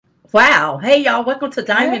Wow. Hey, y'all. Welcome to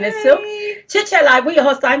Diamond and Silk. Hey. Chit Chat Live. We your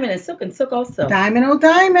host, Diamond and Silk and Silk also. Diamond on A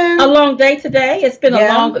diamond. long day today. It's been a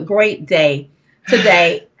Yeah. long, great day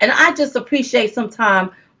today. And I just appreciate some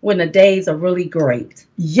time when the days are really great. A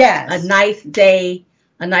Yes. nice day,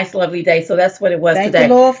 a nice, lovely day. So that's what it was Thank the today.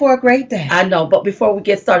 Lord for a great day. I know. But before we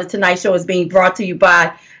get started, tonight's show is being brought to you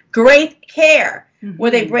by Great Care,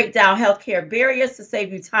 where they break down healthcare barriers to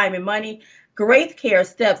save you time and money. Great Care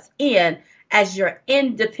steps in as your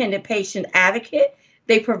independent patient advocate.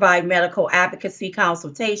 They provide medical advocacy,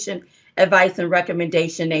 consultation, advice, and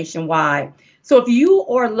recommendation nationwide. So if you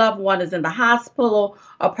or a loved one is in the hospital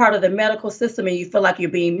or part of the medical system and you feel like you're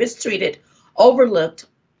being mistreated, overlooked,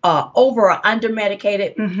 over or under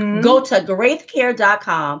medicated, go to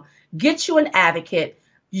greatcare.com, get you an advocate.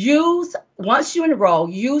 Once you enroll,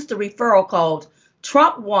 use the referral code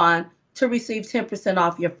Trump1 to receive 10%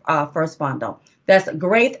 off your first bundle. That's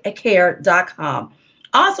greatcare.com.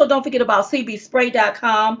 Also, don't forget about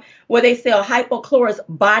cbspray.com, where they sell hypochlorous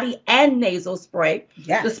body and nasal spray.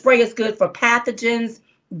 Yes. The spray is good for pathogens,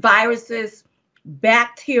 viruses,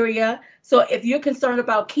 bacteria. So if you're concerned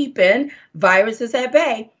about keeping viruses at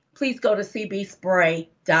bay, please go to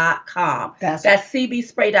cbspray.com. That's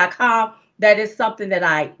cbspray.com. That is something that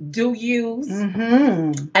I do use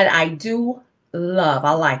and I do love.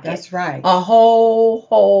 I like it. That's right. A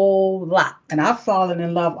whole lot. And I've fallen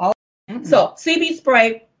in love all. So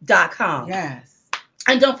cbspray.com. Yes.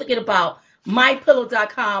 And don't forget about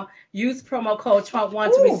mypillow.com. Use promo code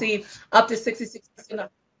Trump1 to receive up to 66% of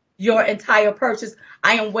your entire purchase.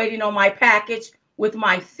 I am waiting on my package with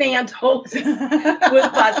my sandals. You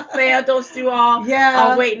all. Yeah.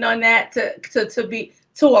 I'm waiting on that to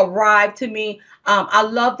arrive to me. I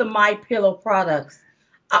love the My Pillow products.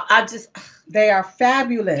 They are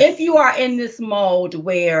fabulous. If you are in this mode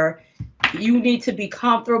where you need to be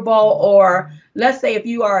comfortable, or let's say if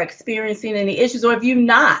you are experiencing any issues, or if you're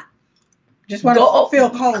not, just want to feel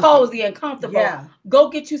cozy and comfortable, Yeah. go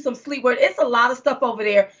get you some sleepwear. It's a lot of stuff over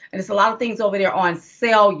there, and it's a lot of things over there on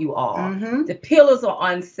sale, you all. The pillows are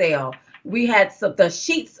on sale. We had some of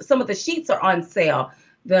the sheets are on sale.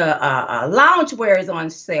 The loungewear is on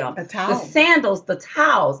sale. The sandals, the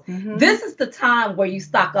towels. This is the time where you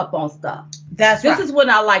stock up on stuff. This is when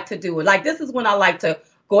I like to do it. Like, this is when I like to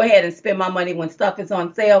go ahead and spend my money when stuff is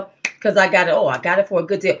on sale, because I got it for a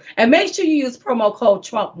good deal. And make sure you use promo code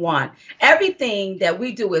Trump1. Everything that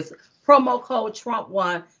we do is promo code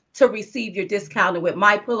Trump1 to receive your discount. And with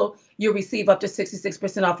MyPillow, you'll receive up to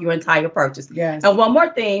 66% off your entire purchase. Yes. And one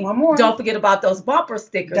more thing, don't forget about those bumper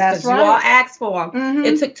stickers, because you all asked for them.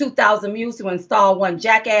 It took 2,000 mules to install one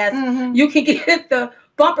jackass. You can get the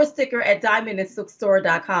bumper sticker at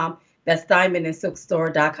diamondandsilkstore.com. That's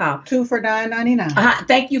diamondandsilkstore.com. 2 for $9.99.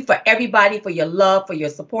 Thank you for everybody, for your love, for your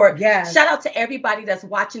support. Yes. Shout out to everybody that's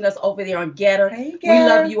watching us over there on Getter. Hey, we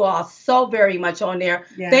love you all so very much on there.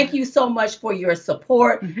 Yeah. Thank you so much for your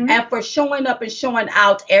support and for showing up and showing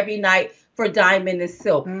out every night for Diamond and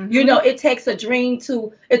Silk. You know, it takes a team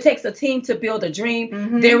to build a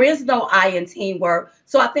dream. There is no I in teamwork.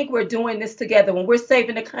 So I think we're doing this together. When we're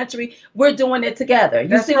saving the country, we're doing it together.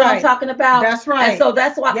 You see what I'm talking about? That's right. And so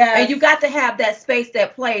that's why, and you got to have that space,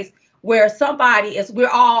 that place where we're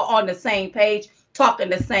all on the same page, talking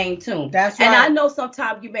the same tune. That's right. And I know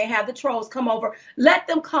sometimes you may have the trolls come over. Let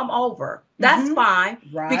them come over. That's fine.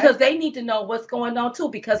 Right. Because they need to know what's going on too,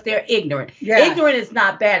 because they're ignorant. Yes. Ignorant is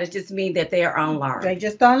not bad. It just means that they are unlearned. They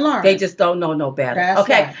just don't learn. They just don't know no better. That's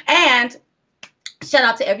okay. right. And shout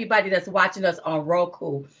out to everybody that's watching us on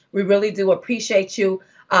Roku. We really do appreciate you.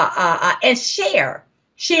 And share.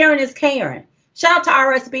 Sharing is caring. Shout out to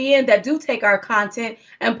RSBN that do take our content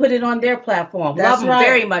and put it on their platform. That's Love them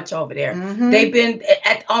very much over there. They've been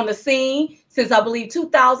on the scene since, I believe,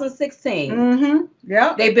 2016.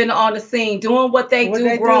 Yeah. They've been on the scene doing what they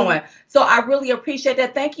do, growing. So I really appreciate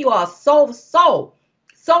that. Thank you all so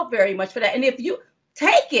very much for that. And if you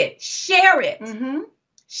take it, share it.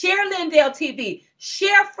 Share Lindale TV.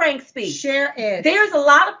 Share Frank Speech. Share it. There's a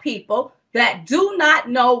lot of people that do not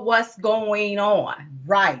know what's going on.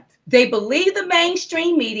 Right. They believe the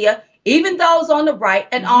mainstream media, even those on the right,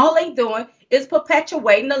 and all they doing is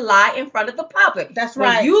perpetuating the lie in front of the public. That's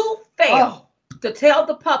right. When you fail to tell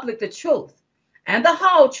the public the truth and the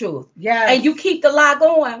whole truth, and you keep the lie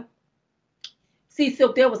going, See,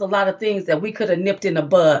 Silk, there was a lot of things that we could have nipped in the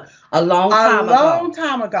bud a long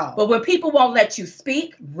time ago. But when people won't let you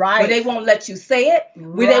speak, when they won't let you say it,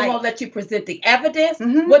 when they won't let you present the evidence,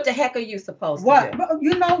 what the heck are you supposed to do? Well,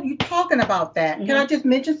 you know, you're talking about that. Can I just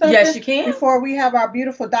mention something? Yes, you can. Before we have our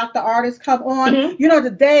beautiful Dr. Artist come on. You know,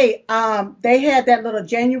 today they had that little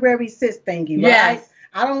January 6th thingy, right? Yes.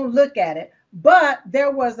 I don't look at it. but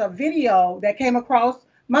there was a video that came across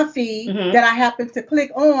my feed that I happened to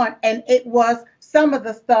click on, and it was some of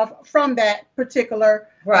the stuff from that particular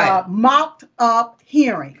mocked up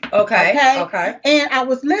hearing. Okay. And I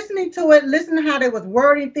was listening to it, listening how they was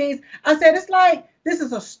wording things. I said, it's like, this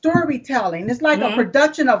is a storytelling. It's like a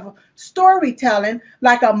production of storytelling,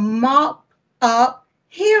 like a mocked up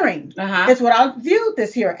hearing. It's what I viewed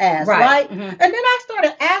this here as, right? And then I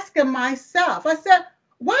started asking myself, I said,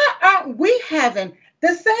 why aren't we having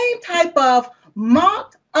the same type of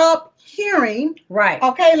mocked up hearing,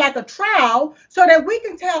 okay, like a trial, so that we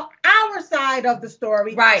can tell our side of the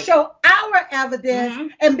story, show our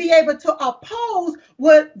evidence, and be able to oppose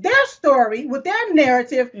with their story, with their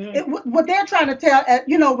narrative, what they're trying to tell,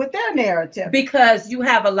 with their narrative. Because you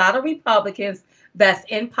have a lot of Republicans that's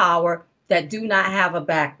in power that do not have a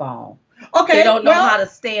backbone. Okay, they don't know how to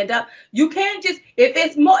stand up. You can't just, if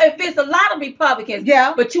it's a lot of Republicans,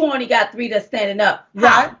 but you only got 3 that's standing up.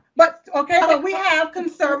 Right. But but we have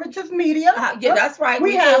conservative media. Yeah, that's right.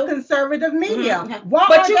 We have conservative media.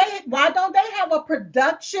 Why don't they have a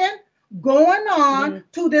production going on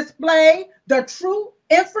to display the true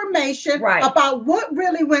information about what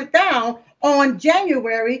really went down on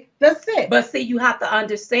January the 6th? But see, you have to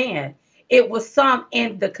understand, it was some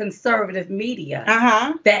in the conservative media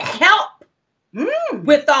that helped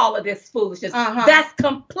with all of this foolishness. That's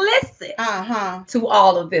complicit to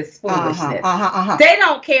all of this foolishness. They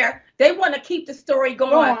don't care. They want to keep the story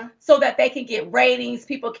going so that they can get ratings.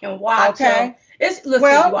 People can watch them. It's the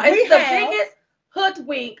biggest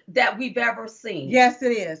hoodwink that we've ever seen. Yes,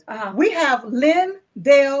 it is. We have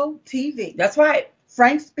Lindale TV. That's right.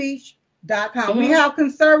 FrankSpeech.com. We have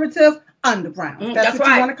conservative underground. That's what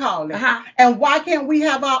you want to call it. And why can't we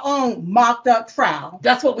have our own mocked up trial?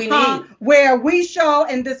 That's what we need. Where we show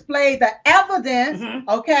and display the evidence,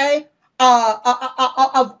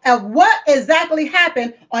 of what exactly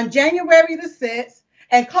happened on January the 6th,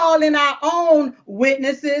 and call in our own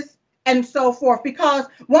witnesses and so forth. Because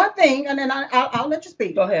one thing, and then I'll let you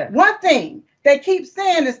speak. Go ahead. One thing they keep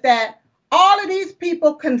saying is that all of these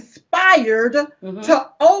people conspired to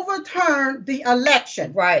overturn the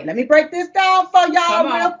election. Right. Let me break this down for y'all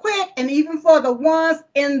real quick, and even for the ones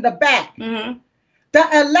in the back. The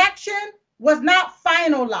election was not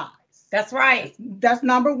finalized. That's right. That's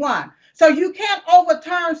number one. So you can't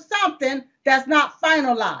overturn something that's not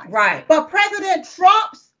finalized. Right. But President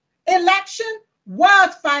Trump's election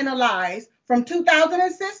was finalized from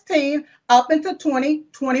 2016 up into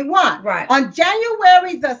 2021. Right. On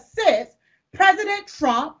January the 6th, President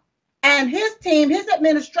Trump and his team, his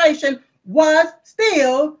administration, was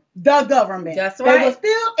still the government. That's right. They were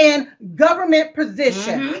still in government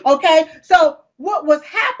position. Okay. So what was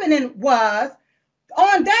happening was,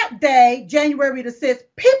 on that day, January the 6th,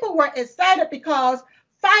 people were excited because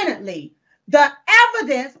finally the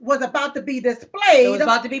evidence was about to be displayed. It was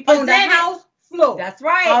about to be presented on the House floor. That's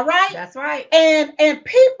right. All right. That's right. And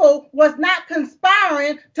people was not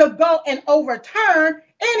conspiring to go and overturn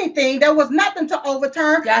anything. There was nothing to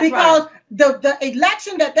overturn. That's because right. the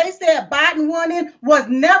election that they said Biden won in was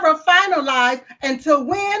never finalized until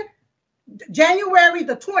when? January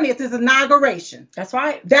the 20th is inauguration. That's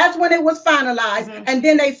right. That's when it was finalized. And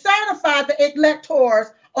then they certified the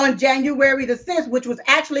electors on January the 6th, which was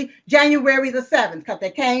actually January the 7th, because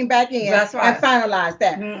they came back in and finalized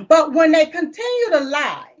that. But when they continue to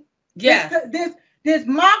lie, this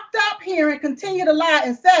mocked up hearing continue to lie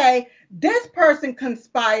and say this person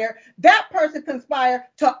conspired, that person conspired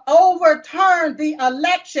to overturn the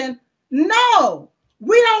election. No.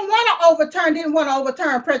 We didn't want to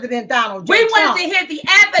overturn President Donald J. Trump. We wanted to hear the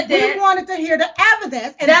evidence. We wanted to hear the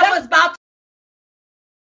evidence. And that was about to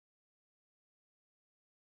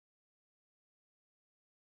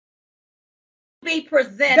be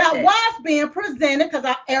presented. That was being presented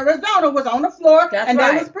because Arizona was on the floor they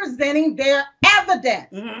was presenting their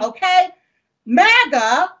evidence. Okay?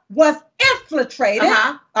 MAGA was infiltrated.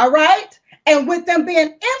 All right? And with them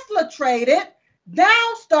being infiltrated,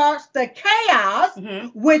 now starts the chaos,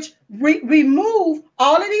 which remove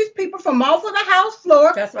all of these people from off of the House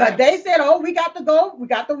floor. That's right. But they said, oh, we got to go. We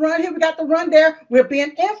got to run here. We got to run there. We're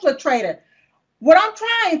being infiltrated. What I'm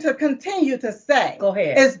trying to continue to say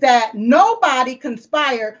is that nobody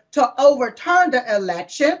conspired to overturn the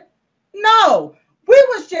election. No. We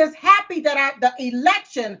was just happy that the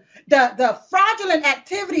election, the fraudulent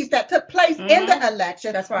activities that took place in the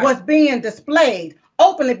election was being displayed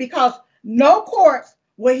openly, because no courts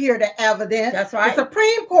would hear the evidence. That's right. The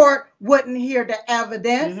Supreme Court wouldn't hear the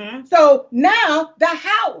evidence. So now the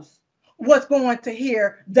House was going to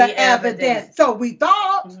hear the evidence. So we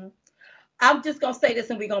thought. I'm just going to say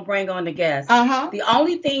this and we're going to bring on the guest. The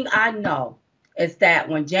only thing I know is that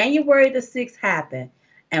when January the 6th happened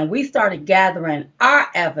and we started gathering our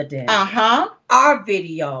evidence, our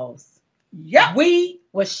videos, we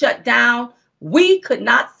were shut down. We could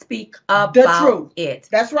not speak about the truth. It.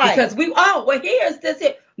 That's right. Because here's this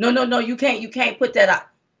here. No, you can't put that out.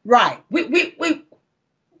 Right. We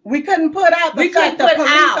couldn't put out the fact that police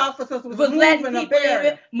officers was moving the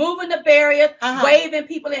barrier. Moving the barriers, waving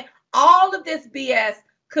people in. All of this BS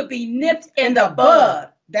could be nipped in the bud.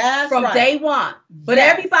 That's from day one. But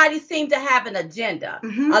everybody seemed to have an agenda.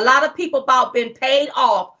 A lot of people about been paid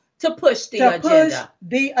off to push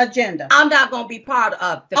the agenda. I'm not going to be part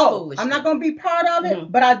of the foolishness. I'm not going to be part of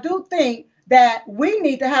it, but I do think that we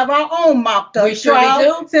need to have our own mocked up. We surely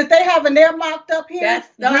do. Since they having their mocked up hearing,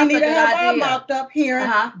 we need to have our mocked up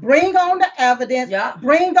hearing. Bring on the evidence,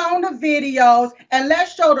 bring on the videos, and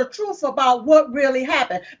let's show the truth about what really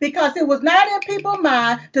happened. Because it was not in people's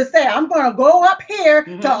mind to say, I'm going to go up here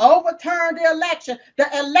to overturn the election. The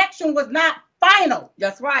election was not final.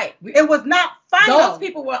 That's right. It was not final. Those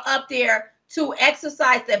people were up there to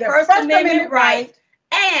exercise their First Amendment rights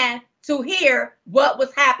and to hear what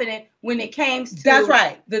was happening when it came to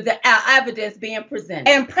the evidence being presented.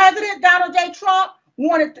 And President Donald J. Trump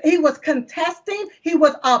he was contesting, he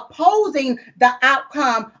was opposing the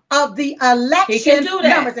outcome of the election. He can do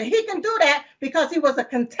that. Numbers. And he can do that because he was a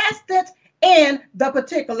contestant in the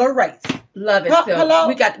particular race. Love it. So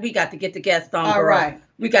we got to get the guest on. All right.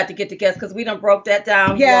 We got to get the guest because we done broke that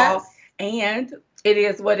down. Yes. And it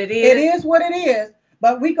is what it is. It is what it is.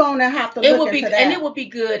 But we're gonna have to look into that. And it would be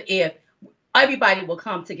good if everybody will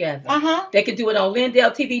come together. They could do it on Lindell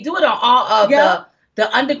TV, do it on all of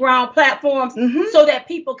the underground platforms so that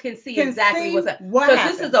people can see exactly what's happening.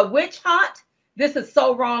 Because this is a witch hunt. This is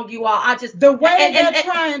so wrong, you all. The way they're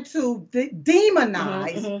trying to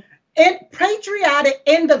demonize patriotic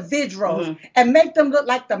individuals and make them look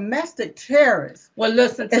like domestic terrorists. Well,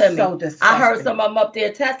 listen to me. So I heard some of them up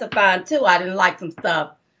there testifying too. I didn't like some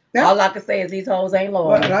stuff. All I can say is these hoes ain't loyal.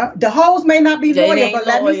 Well, the hoes may not be loyal, but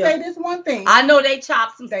let me say this one thing. I know they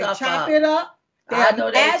chop some stuff up. They chop it up. I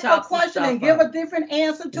know they ask a question and give a different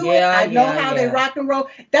answer to it. I know how they rock and roll.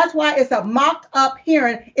 That's why it's a mocked up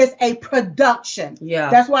hearing. It's a production.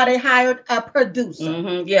 That's why they hired a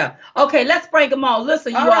producer. Okay, let's bring him on.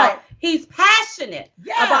 Listen, you all. He's passionate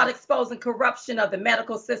about exposing corruption of the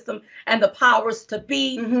medical system and the powers to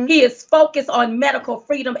be. He is focused on medical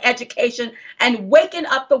freedom, education, and waking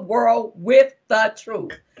up the world with the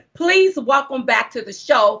truth. Please welcome back to the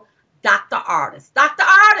show, Dr. Artis. Dr.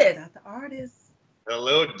 Artis. Dr. Artis.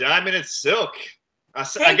 Hello, Diamond and Silk. I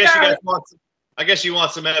guess you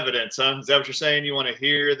want some evidence, huh? Is that what you're saying? You want to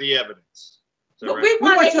hear the evidence? But we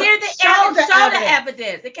want to hear the evidence, show the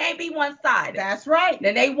evidence. It can't be one-sided. That's right.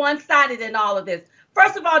 Then they one-sided in all of this.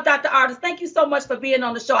 First of all, Dr. Artis, thank you so much for being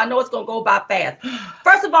on the show. I know it's going to go by fast.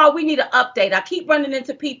 First of all, we need an update. I keep running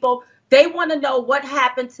into people. They want to know what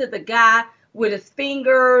happened to the guy with his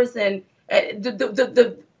fingers and where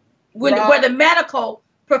the medical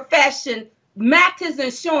profession macked his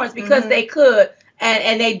insurance because they could,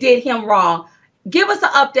 and they did him wrong. Give us an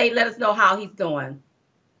update. Let us know how he's doing.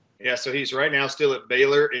 Yeah, so he's right now still at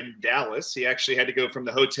Baylor in Dallas. He actually had to go from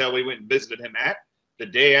the hotel we went and visited him at the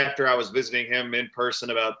day after I was visiting him in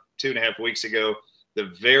person about 2.5 weeks ago.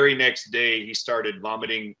 The very next day, he started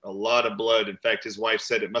vomiting a lot of blood. In fact, his wife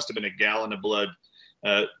said it must have been a gallon of blood,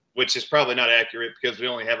 which is probably not accurate because we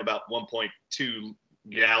only have about 1.2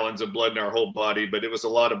 gallons of blood in our whole body, but it was a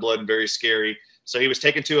lot of blood and very scary. So he was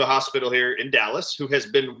taken to a hospital here in Dallas, who has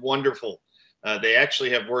been wonderful. They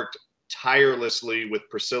actually have worked tirelessly with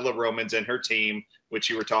Priscilla Romans and her team, which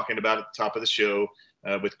you were talking about at the top of the show,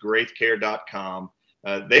 with graithcare.com.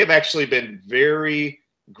 They have actually been very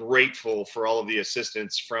grateful for all of the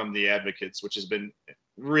assistance from the advocates, which has been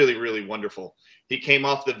really, really wonderful. He came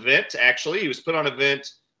off the vent, actually. He was put on a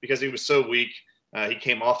vent because he was so weak. He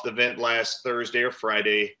came off the vent last Thursday or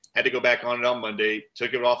Friday, had to go back on it on Monday,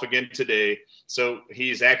 took it off again today. So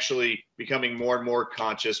he's actually becoming more and more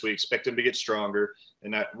conscious. We expect him to get stronger.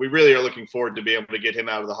 And we really are looking forward to be able to get him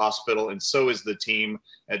out of the hospital. And so is the team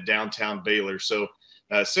at downtown Baylor. So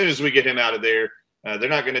as soon as we get him out of there, they're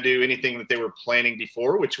not going to do anything that they were planning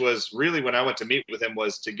before, which was really when I went to meet with him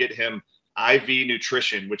was to get him IV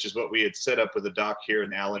nutrition, which is what we had set up with a doc here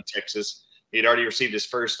in Allen, Texas. He had already received his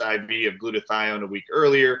first IV of glutathione a week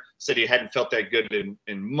earlier, said he hadn't felt that good in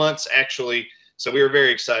months, actually. So we were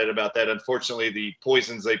very excited about that. Unfortunately, the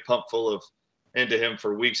poisons they pumped full of into him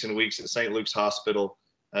for weeks and weeks at St. Luke's Hospital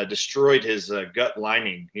destroyed his gut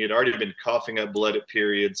lining. He had already been coughing up blood at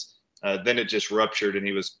periods. Then it just ruptured and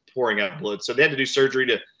he was pouring out blood. So they had to do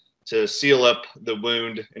surgery to seal up the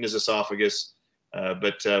wound in his esophagus.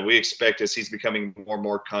 But we expect, as he's becoming more and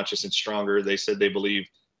more conscious and stronger, they said they believe,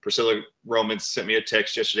 Priscilla Romans sent me a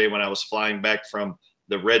text yesterday when I was flying back from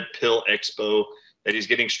the Red Pill Expo, that he's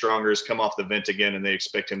getting stronger, has come off the vent again, and they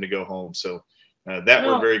expect him to go home. So that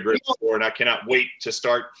we're very grateful for, and I cannot wait to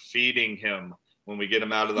start feeding him when we get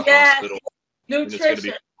him out of the hospital.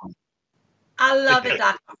 Nutrition. I love it,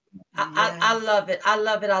 Doctor. I love it. I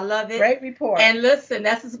love it. I love it. Great report. And listen,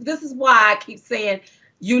 this is why I keep saying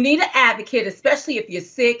you need an advocate, especially if you're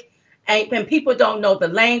sick and people don't know the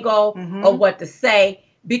lingo or what to say,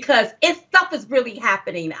 because stuff is really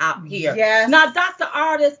happening out here. Yes. Now, Dr.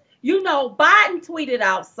 Ardis, you know, Biden tweeted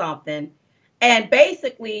out something, and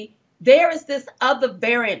basically there is this other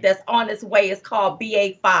variant that's on its way. It's called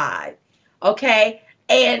BA.5. Okay.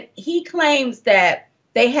 And he claims that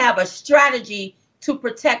they have a strategy to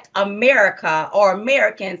protect America or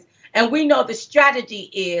Americans. And we know the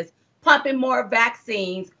strategy is pumping more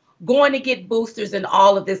vaccines, going to get boosters, and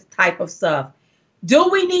all of this type of stuff. Do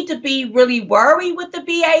we need to be really worried with the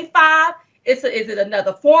BA.5? Is it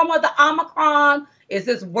another form of the Omicron? Is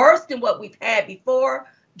this worse than what we've had before?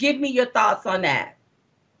 Give me your thoughts on that.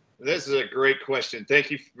 This is a great question.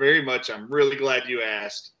 Thank you very much. I'm really glad you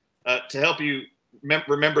asked. To help you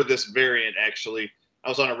remember this variant, actually, I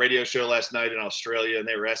was on a radio show last night in Australia, and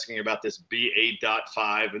they were asking about this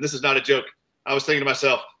BA.5. And this is not a joke. I was thinking to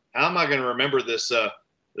myself, how am I going to remember this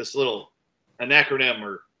this little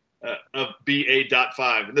acronym of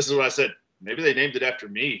BA.5? And this is what I said. Maybe they named it after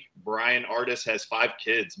me. Brian Ardis has 5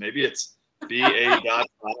 kids. Maybe it's BA.5.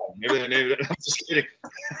 Maybe they named it. I'm just kidding.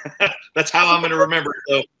 That's how I'm going to remember it.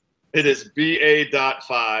 So it is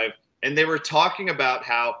BA.5. And they were talking about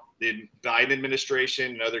how the Biden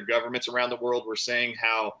administration and other governments around the world were saying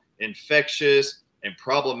how infectious and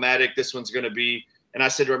problematic this one's going to be. And I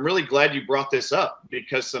said, I'm really glad you brought this up,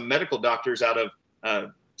 because some medical doctors out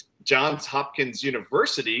of Johns Hopkins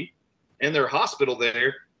University in their hospital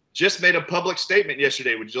there just made a public statement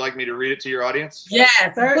yesterday. Would you like me to read it to your audience?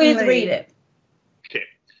 Yes, please read it. Okay.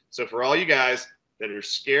 So for all you guys that are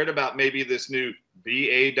scared about maybe this new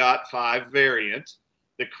BA.5 variant,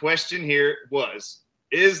 the question here was,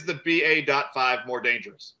 is the BA.5 more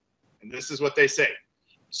dangerous? And this is what they say.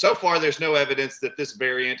 So far, there's no evidence that this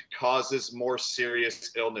variant causes more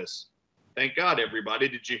serious illness. Thank God, everybody.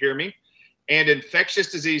 Did you hear me? And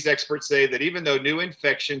infectious disease experts say that even though new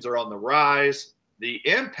infections are on the rise, the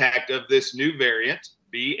impact of this new variant,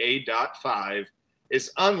 BA.5,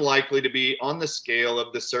 is unlikely to be on the scale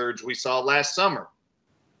of the surge we saw last summer.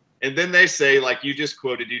 And then they say, like you just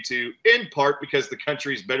quoted, you two, in part because the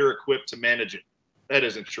country is better equipped to manage it. That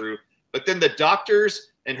isn't true. But then the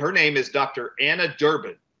doctors, and her name is Dr. Anna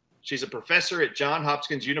Durbin. She's a professor at Johns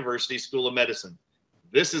Hopkins University School of Medicine.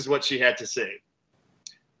 This is what she had to say.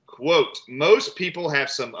 Quote, most people have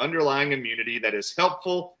some underlying immunity that is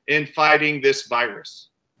helpful in fighting this virus.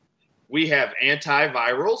 We have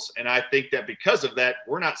antivirals, and I think that because of that,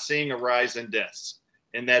 we're not seeing a rise in deaths.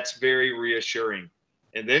 And that's very reassuring.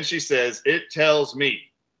 And then she says, it tells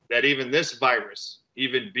me that even this virus,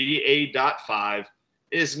 even BA.5,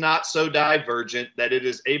 is not so divergent that it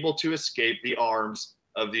is able to escape the arms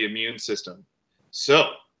of the immune system. So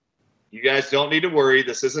you guys don't need to worry.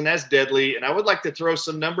 This isn't as deadly. And I would like to throw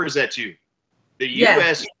some numbers at you. The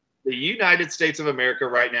the United States of America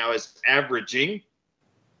right now is averaging,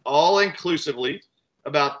 all inclusively,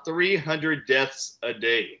 about 300 deaths a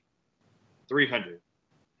day. 300.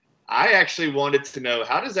 I actually wanted to know,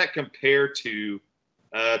 how does that compare to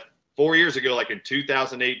 4 years ago, like in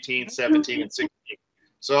 2018, 17, and 16?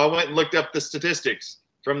 So I went and looked up the statistics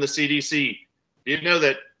from the CDC. Do you know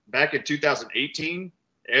that back in 2018,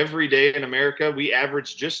 every day in America, we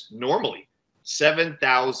averaged just normally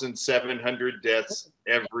 7,700 deaths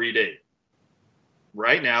every day.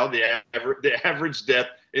 Right now, the average death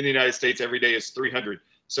in the United States every day is 300.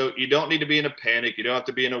 So you don't need to be in a panic. You don't have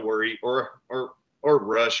to be in a worry or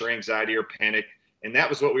rush or anxiety or panic. And that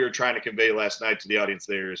was what we were trying to convey last night to the audience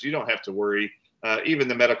there, is you don't have to worry. Even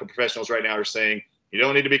the medical professionals right now are saying, you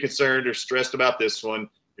don't need to be concerned or stressed about this one.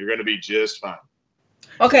 You're going to be just fine.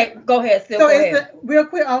 Okay, go ahead, Sil. So real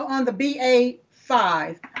quick on the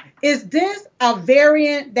BA.5, is this a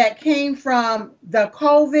variant that came from the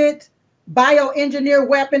COVID bioengineered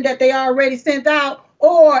weapon that they already sent out,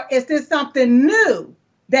 or is this something new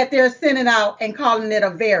that they're sending out and calling it a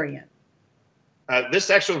variant? This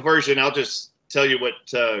actual version, I'll just tell you what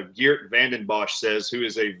Geert Vanden Bosch says, who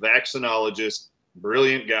is a vaccinologist,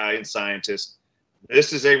 brilliant guy and scientist.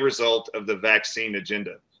 This is a result of the vaccine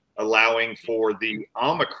agenda, allowing for the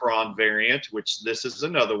Omicron variant, which this is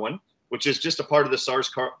another one, which is just a part of the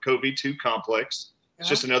SARS-CoV-2 complex. It's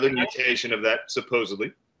just another mutation of that,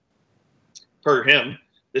 supposedly. per him.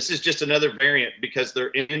 This is just another variant because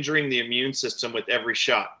they're injuring the immune system with every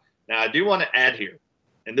shot. Now, I do want to add here,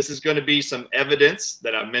 and this is going to be some evidence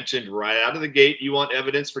that I mentioned right out of the gate. You want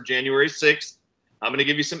evidence for January 6th. I'm going to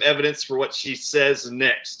give you some evidence for what she says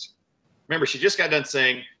next. Remember, she just got done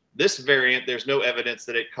saying this variant, there's no evidence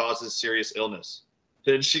that it causes serious illness.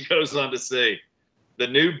 Then she goes on to say, the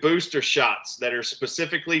new booster shots that are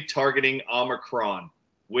specifically targeting Omicron,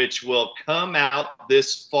 which will come out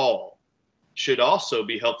this fall, should also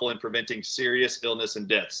be helpful in preventing serious illness and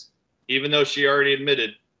deaths, even though she already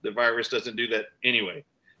admitted the virus doesn't do that anyway.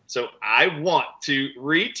 So I want to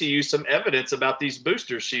read to you some evidence about these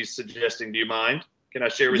boosters she's suggesting. Do you mind? Can I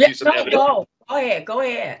share with you some evidence? Go ahead. Go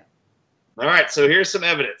ahead. All right. So here's some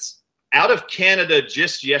evidence. Out of Canada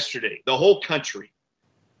just yesterday, the whole country,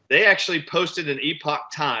 they actually posted in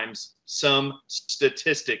Epoch Times some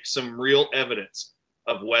statistics, some real evidence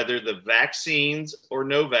of whether the vaccines or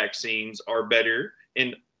no vaccines are better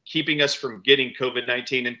in keeping us from getting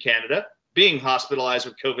COVID-19 in Canada, being hospitalized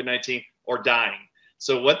with COVID-19, or dying.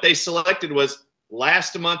 So what they selected was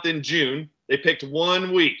last month in June, they picked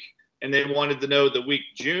 1 week, and they wanted to know the week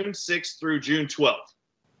June 6th through June 12th.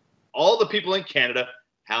 All the people in Canada,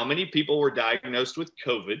 how many people were diagnosed with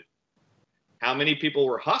COVID, how many people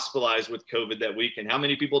were hospitalized with COVID that week, and how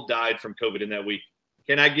many people died from COVID in that week.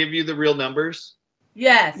 Can I give you the real numbers?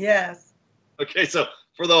 Yes. Yes. Okay, so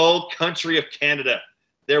for the whole country of Canada,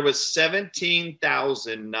 there was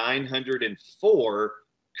 17,904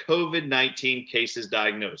 COVID-19 cases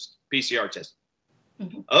diagnosed, PCR tests.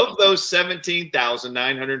 Mhm. Of those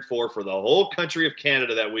 17,904 for the whole country of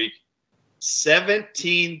Canada that week,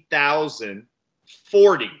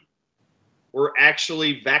 17,040 were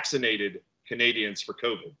actually vaccinated Canadians for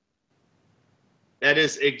COVID. That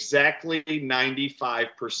is exactly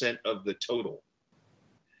 95% of the total.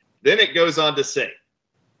 Then it goes on to say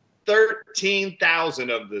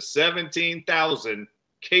 13,000 of the 17,000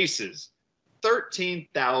 cases,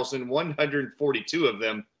 13,142 of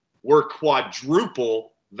them were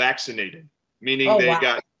quadruple vaccinated, meaning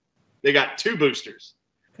they got 2 boosters.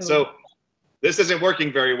 Cool. So this isn't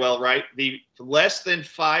working very well, right? The less than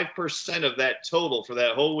 5% of that total for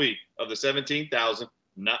that whole week of the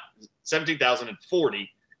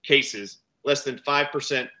 17,040 cases, less than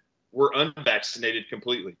 5% were unvaccinated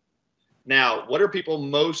completely. Now, what are people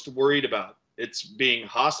most worried about? It's being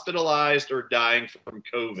hospitalized or dying from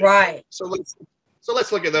COVID. Right. So let's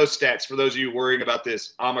look at those stats for those of you worrying about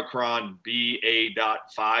this Omicron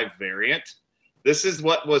BA.5 variant. This is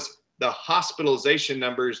what was the hospitalization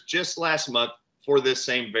numbers just last month for this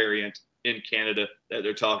same variant in Canada that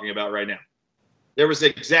they're talking about right now. There was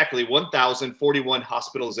exactly 1,041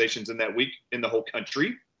 hospitalizations in that week in the whole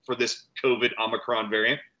country for this COVID Omicron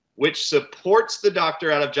variant, which supports the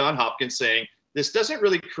doctor out of Johns Hopkins saying this doesn't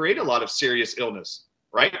really create a lot of serious illness,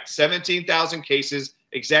 right? 17,000 cases,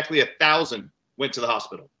 exactly 1,000 went to the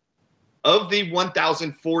hospital. Of the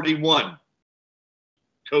 1,041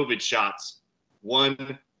 COVID shots,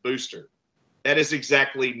 1 booster. That is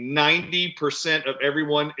exactly 90% of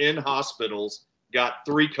everyone in hospitals got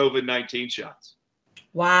 3 COVID-19 shots.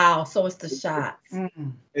 Wow. So it's the shots.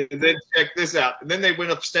 Mm. And then check this out. And then they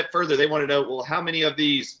went a step further. They want to know, well, how many of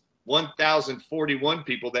these 1,041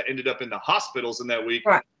 people that ended up in the hospitals in that week,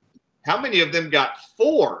 Right. how many of them got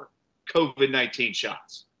 4 COVID-19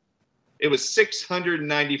 shots? It was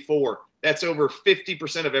 694. That's over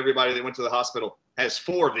 50% of everybody that went to the hospital has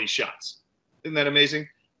 4 of these shots. Isn't that amazing?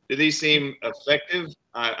 Do these seem effective?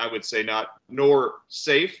 I would say not. Nor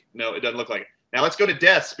safe? No, it doesn't look like it. Now let's go to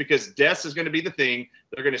deaths, because deaths is going to be the thing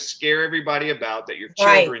they're going to scare everybody about, that your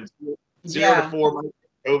children 0 to 4 might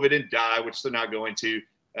get COVID and die, which they're not going to.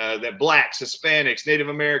 That blacks, Hispanics, Native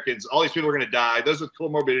Americans, all these people are going to die. Those with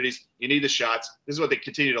comorbidities, you need the shots. This is what they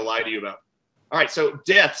continue to lie to you about. All right, so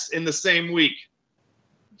deaths in the same week.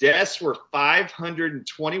 Deaths were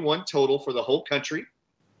 521 total for the whole country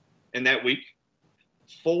in that week.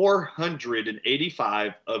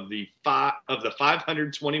 485 of the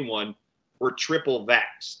 521 were triple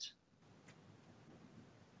vaxxed.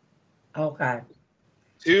 Okay.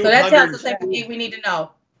 So that tells us everything we need to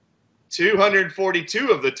know. 242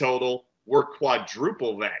 of the total were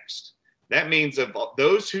quadruple vaxxed. That means of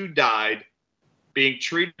those who died being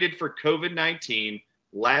treated for COVID-19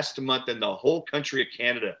 last month in the whole country of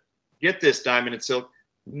Canada. Get this, Diamond and Silk,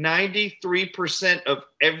 93% of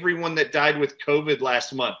everyone that died with COVID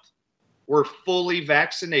last month were fully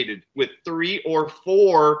vaccinated with 3 or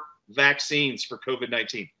 4 vaccines for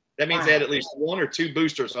COVID-19. That means they had at least 1 or 2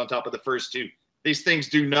 boosters on top of the first 2. These things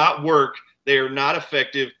do not work. They are not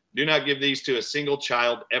effective. Do not give these to a single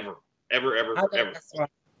child ever, ever, ever, ever. That's right.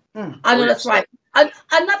 I know that's right.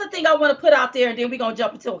 Another thing I want to put out there, and then we're gonna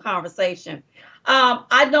jump into a conversation.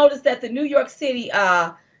 I noticed that the New York City,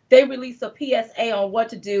 they released a PSA on what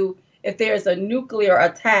to do if there's a nuclear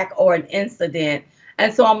attack or an incident.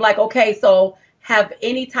 And so I'm like, okay, so have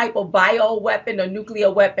any type of bio weapon or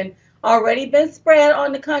nuclear weapon already been spread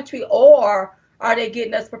on the country, or are they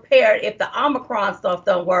getting us prepared if the Omicron stuff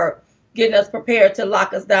don't work? Getting us prepared to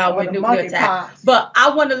lock us down with nuclear attack. But I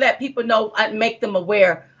want to let people know and make them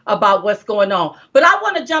aware about what's going on. But I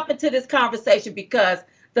want to jump into this conversation because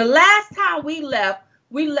the last time we left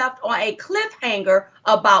on a cliffhanger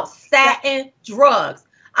about statin drugs.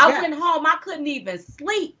 I went home, I couldn't even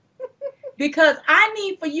sleep because I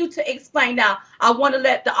need for you to explain. Now, I want to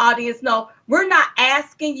let the audience know we're not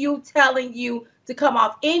asking you, telling you to come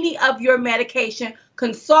off any of your medication.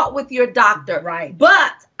 Consult with your doctor. Right.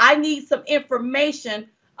 But I need some information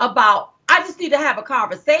about, I just need to have a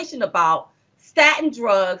conversation about statin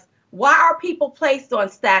drugs. Why are people placed on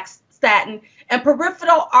statin and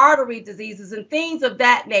peripheral artery diseases and things of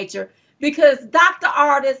that nature? Because Dr.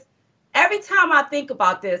 Artis, every time I think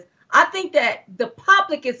about this, I think that the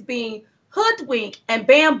public is being hoodwinked and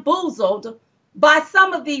bamboozled by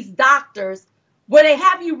some of these doctors where they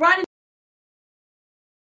have you running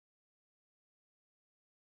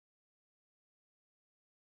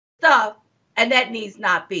stuff, and that needs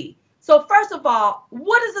not be. So first of all,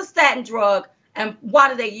 what is a statin drug and why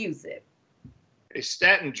do they use it? A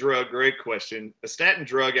statin drug, great question. A statin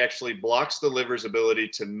drug actually blocks the liver's ability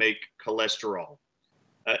to make cholesterol.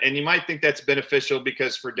 And you might think that's beneficial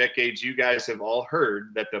because for decades, you guys have all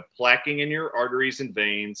heard that the plaquing in your arteries and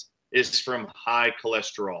veins is from high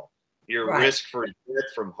cholesterol. Your risk for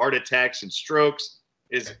death from heart attacks and strokes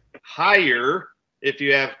is higher if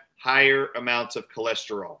you have higher amounts of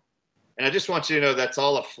cholesterol. And I just want you to know that's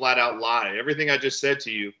all a flat out lie. Everything I just said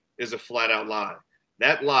to you is a flat out lie.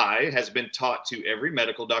 That lie has been taught to every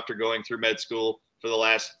medical doctor going through med school for the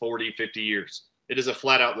last 40, 50 years. It is a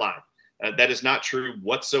flat out lie. That is not true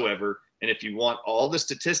whatsoever. And if you want all the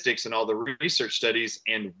statistics and all the research studies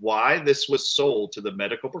and why this was sold to the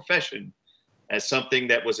medical profession as something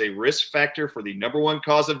that was a risk factor for the number one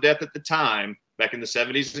cause of death at the time, back in the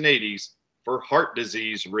 70s and 80s, for heart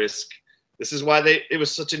disease risk, this is why it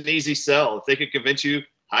was such an easy sell. If they could convince you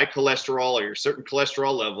high cholesterol or your certain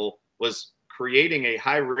cholesterol level was creating a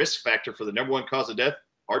high risk factor for the number one cause of death,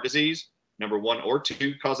 heart disease, number one or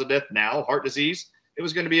two cause of death now, heart disease, it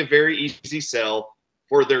was going to be a very easy sell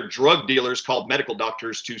for their drug dealers called medical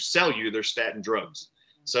doctors to sell you their statin drugs.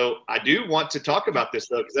 So I do want to talk about this,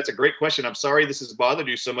 though, because that's a great question. I'm sorry this has bothered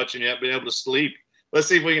you so much and you haven't been able to sleep. Let's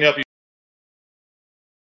see if we can help you.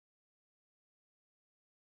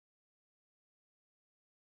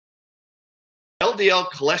 LDL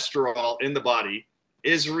cholesterol in the body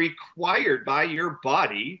is required by your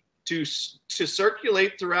body to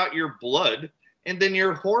circulate throughout your blood, and then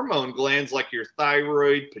your hormone glands like your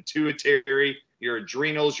thyroid, pituitary, your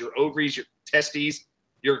adrenals, your ovaries, your testes,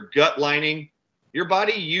 your gut lining, your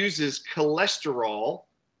body uses cholesterol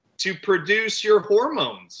to produce your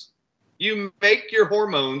hormones. You make your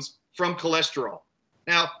hormones from cholesterol.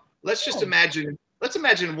 Now, let's just imagine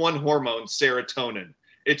one hormone, serotonin.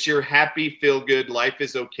 It's your happy, feel-good, life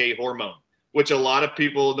is okay hormone, which a lot of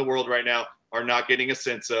people in the world right now are not getting a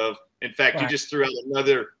sense of. In fact, you just threw out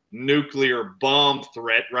another nuclear bomb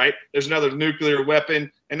threat, right? There's another nuclear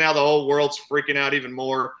weapon, and now the whole world's freaking out even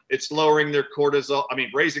more. It's lowering their cortisol,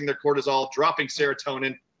 raising their cortisol, dropping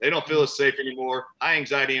serotonin. They don't feel as safe anymore, high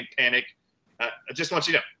anxiety and panic. I just want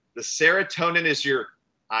you to know, the serotonin is your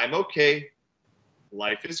I'm okay,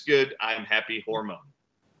 life is good, I'm happy hormone.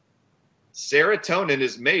 Serotonin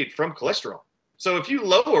is made from cholesterol. So if you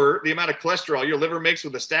lower the amount of cholesterol your liver makes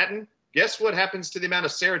with a statin, guess what happens to the amount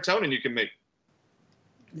of serotonin you can make?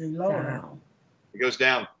 It goes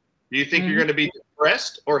down. Do you think you're going to be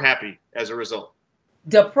depressed or happy as a result?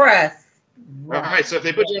 Depressed. All right. So if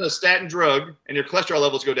they put you on a statin drug and your cholesterol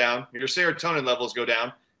levels go down, your serotonin levels go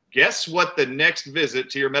down, guess what the next visit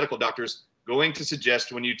to your medical doctor is going to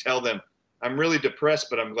suggest when you tell them, I'm really depressed,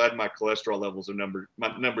 but I'm glad my cholesterol levels are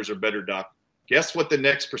my numbers are better, doc. Guess what the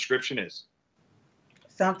next prescription is?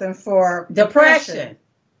 Something for depression.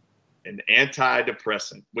 An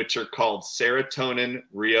antidepressant, which are called serotonin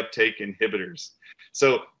reuptake inhibitors.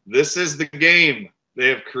 So this is the game. They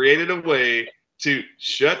have created a way to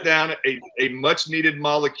shut down a much needed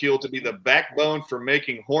molecule to be the backbone for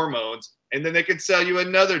making hormones. And then they can sell you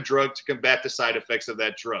another drug to combat the side effects of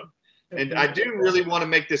that drug. And I do really want to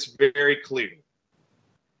make this very clear.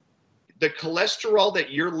 The cholesterol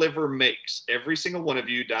that your liver makes, every single one of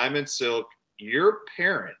you, Diamond Silk, your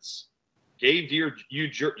parents gave your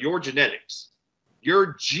genetics,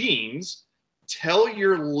 your genes tell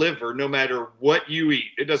your liver, no matter what you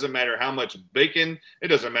eat, it doesn't matter how much bacon, it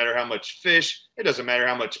doesn't matter how much fish, it doesn't matter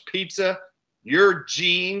how much pizza, your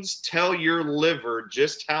genes tell your liver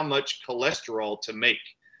just how much cholesterol to make.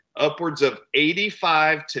 Upwards of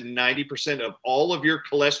 85 to 90% of all of your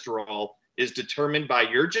cholesterol is determined by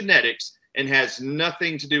your genetics and has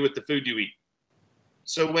nothing to do with the food you eat.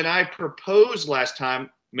 So when I proposed last time,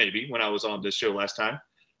 maybe when I was on this show last time,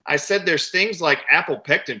 I said there's things like apple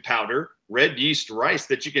pectin powder, red yeast rice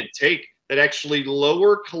that you can take that actually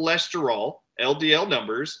lower cholesterol, LDL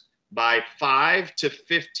numbers, by 5 to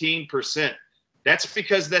 15%. That's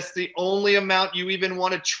because that's the only amount you even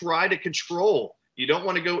want to try to control. You don't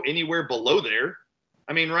want to go anywhere below there.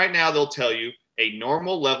 I mean, right now they'll tell you a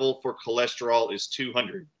normal level for cholesterol is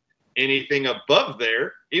 200. Anything above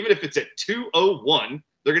there, even if it's at 201,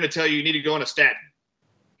 they're going to tell you you need to go on a statin.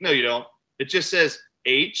 No, you don't. It just says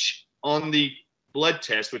H on the blood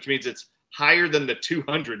test, which means it's higher than the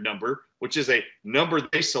 200 number, which is a number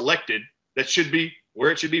they selected that should be where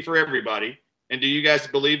it should be for everybody. And do you guys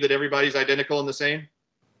believe that everybody's identical and the same?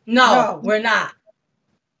 No, we're not.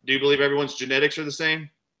 Do you believe everyone's genetics are the same?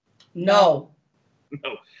 No.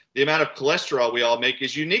 No. The amount of cholesterol we all make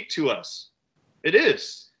is unique to us. It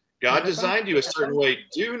is. God designed you a certain way.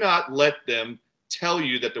 Do not let them tell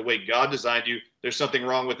you that the way God designed you, there's something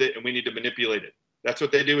wrong with it and we need to manipulate it. That's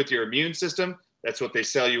what they do with your immune system. That's what they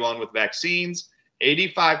sell you on with vaccines.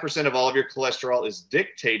 85% of all of your cholesterol is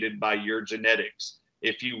dictated by your genetics.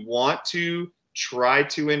 If you want to try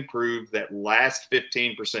to improve that last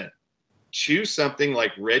 15%, choose something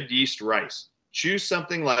like red yeast rice. Choose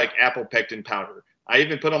something like apple pectin powder. I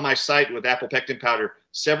even put on my site with apple pectin powder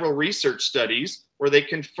several research studies where they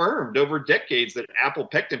confirmed over decades that apple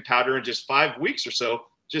pectin powder in just 5 weeks or so,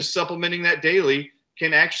 just supplementing that daily,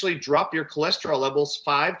 can actually drop your cholesterol levels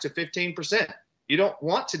 5 to 15%. You don't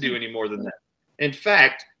want to do any more than that. In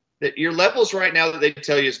fact, that your levels right now that they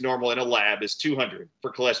tell you is normal in a lab is 200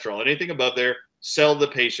 for cholesterol. Anything above there, sell the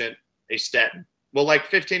patient a statin. Well, like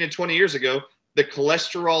 15 and 20 years ago, the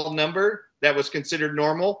cholesterol number that was considered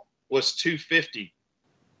normal was 250.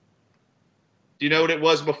 Do you know what it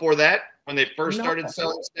was before that? When they first started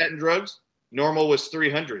selling statin drugs, normal was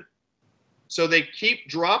 300. So they keep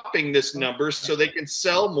dropping this number so they can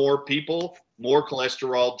sell more people more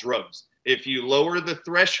cholesterol drugs. If you lower the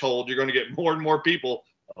threshold, you're going to get more and more people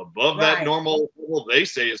above that normal level they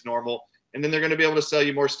say is normal, and then they're going to be able to sell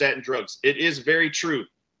you more statin drugs. It is very true.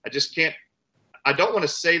 I don't want to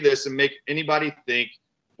say this and make anybody think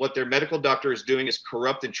what their medical doctor is doing is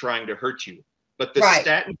corrupt and trying to hurt you. But the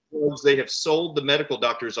statin drugs they have sold the medical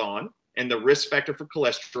doctors on and the risk factor for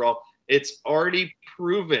cholesterol, it's already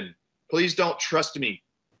proven. Please don't trust me.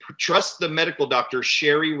 Trust the medical doctor,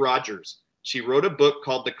 Sherry Rogers. She wrote a book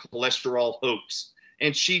called The Cholesterol Hoax.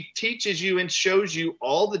 And she teaches you and shows you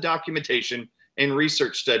all the documentation and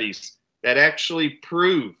research studies that actually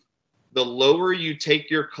prove the lower you take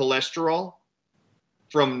your cholesterol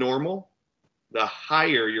from normal, the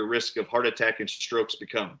higher your risk of heart attack and strokes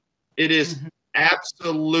become. It is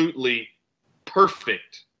absolutely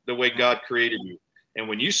perfect the way God created you. And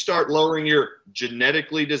when you start lowering your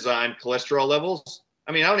genetically designed cholesterol levels,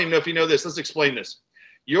 I mean, I don't even know if you know this. Let's explain this.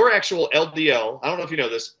 Your actual LDL, I don't know if you know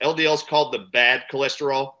this, LDL is called the bad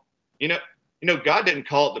cholesterol. You know, God didn't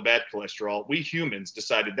call it the bad cholesterol. We humans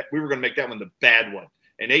decided that we were going to make that one the bad one,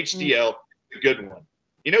 and HDL the good one.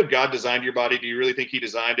 You know, God designed your body. Do you really think he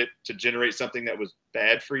designed it to generate something that was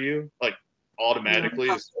bad for you, like automatically?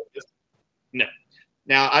 No.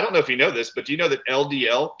 Now, I don't know if you know this, but do you know that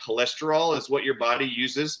LDL cholesterol is what your body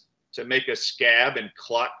uses to make a scab and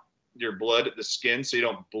clot your blood at the skin so you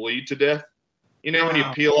don't bleed to death? You know, when you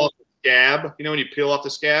peel off the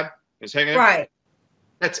scab, it's hanging there? Right.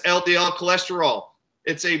 That's LDL cholesterol.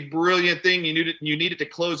 It's a brilliant thing. You need it to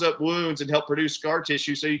close up wounds and help produce scar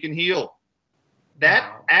tissue so you can heal.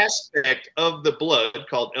 That aspect of the blood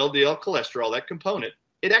called LDL cholesterol, that component,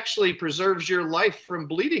 it actually preserves your life from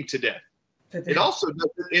bleeding to death. It also does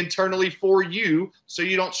it internally for you so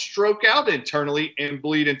you don't stroke out internally and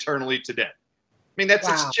bleed internally to death. I mean, that's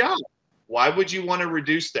its job. Why would you want to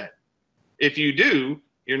reduce that? If you do,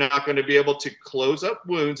 you're not going to be able to close up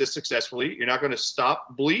wounds as successfully. You're not going to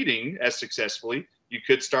stop bleeding as successfully. You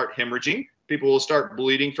could start hemorrhaging. People will start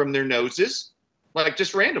bleeding from their noses, like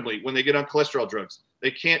just randomly when they get on cholesterol drugs.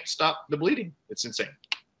 They can't stop the bleeding. It's insane.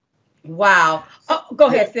 Wow. Oh, go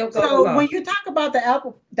ahead, Phil. So when you talk about the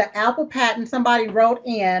apple patent, somebody wrote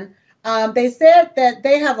in, they said that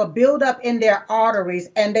they have a buildup in their arteries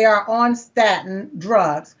and they are on statin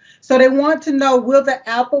drugs. So they want to know, will the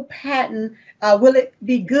apple patent, will it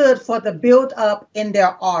be good for the buildup in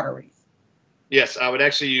their arteries? Yes, I would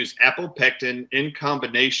actually use apopectin in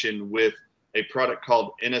combination with a product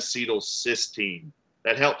called N-acetylcysteine.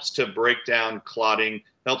 That helps to break down clotting,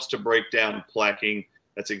 helps to break down plaquing.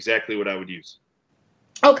 That's exactly what I would use.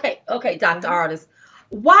 Okay, Dr. Artis.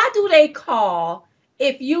 Why do they call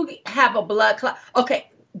if you have a blood clot? Okay,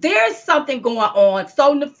 there's something going on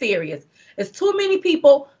so nefarious. There's too many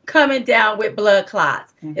people coming down with blood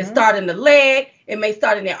clots. It starts in the leg. It may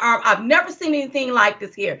start in their arm. I've never seen anything like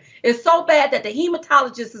this here. It's so bad that the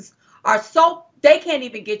hematologists are so, they can't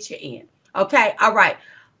even get you in. Okay, all right.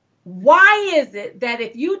 Why is it that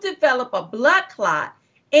if you develop a blood clot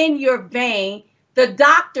in your vein, the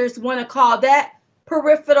doctors want to call that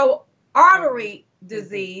peripheral artery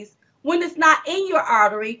disease when it's not in your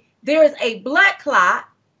artery? There is a blood clot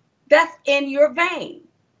that's in your vein.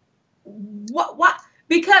 What?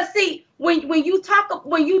 Because see, when you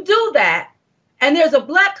do that, and there's a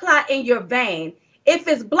blood clot in your vein, if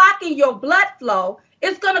it's blocking your blood flow,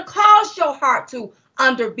 it's gonna cause your heart to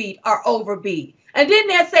underbeat or overbeat. And then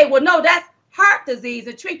they'll say, well, no, that's heart disease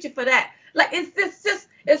and treat you for that. Like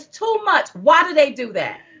it's too much. Why do they do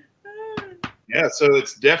that? Yeah, so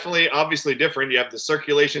it's definitely obviously different. You have the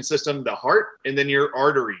circulation system, the heart, and then your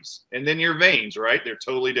arteries, and then your veins, right? They're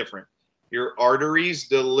totally different. Your arteries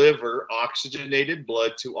deliver oxygenated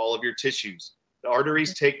blood to all of your tissues. The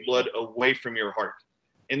arteries take blood away from your heart.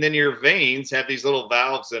 And then your veins have these little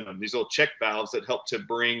valves in them, these little check valves that help to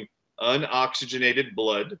bring unoxygenated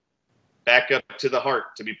blood back up to the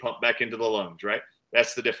heart to be pumped back into the lungs, right?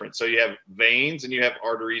 That's the difference. So you have veins and you have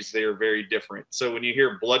arteries. They are very different. So when you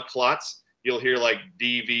hear blood clots, you'll hear like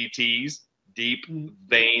DVTs, deep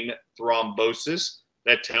vein thrombosis.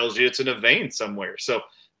 That tells you it's in a vein somewhere. So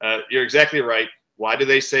you're exactly right. Why do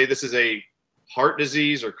they say this is a heart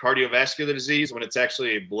disease or cardiovascular disease when it's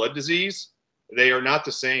actually a blood disease? They are not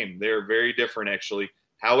the same. They are very different, actually.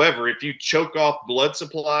 However, if you choke off blood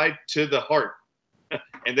supply to the heart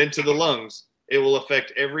and then to the lungs, it will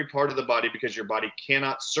affect every part of the body because your body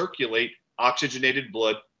cannot circulate oxygenated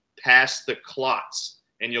blood past the clots.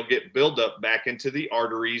 And you'll get buildup back into the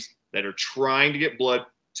arteries that are trying to get blood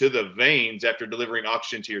to the veins after delivering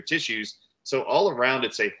oxygen to your tissues. So all around,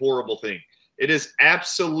 it's a horrible thing. It is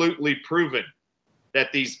absolutely proven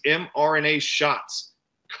that these mRNA shots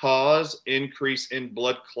cause increase in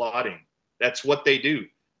blood clotting. That's what they do.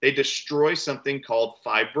 They destroy something called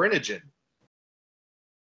fibrinogen.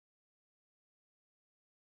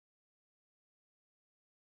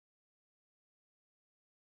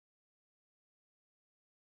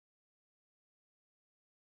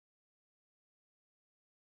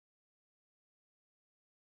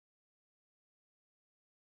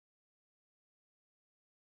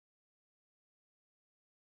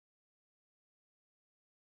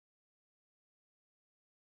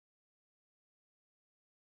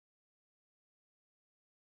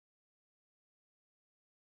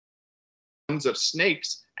 Of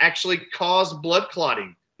snakes actually cause blood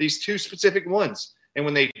clotting, these two specific ones. And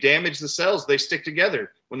when they damage the cells, they stick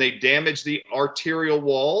together. When they damage the arterial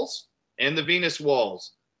walls and the venous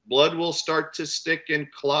walls, blood will start to stick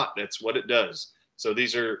and clot. That's what it does. So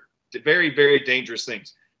these are very, very dangerous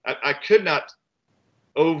things. I could not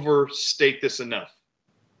overstate this enough.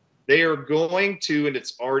 They are going to, and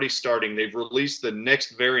it's already starting, they've released the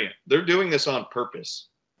next variant. They're doing this on purpose.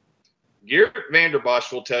 Geert Vanden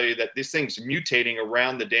Bossche will tell you that this thing's mutating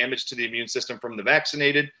around the damage to the immune system from the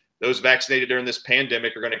vaccinated. Those vaccinated during this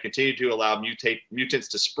pandemic are going to continue to allow mutants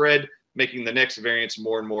to spread, making the next variants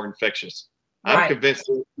more and more infectious. Right. I'm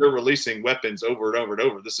convinced they're releasing weapons over and over and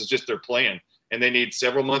over. This is just their plan. And they need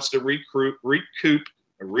several months to regroup,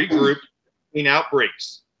 between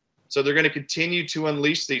outbreaks. So they're going to continue to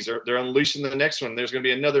unleash these. They're unleashing the next one. There's going to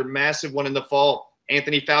be another massive one in the fall.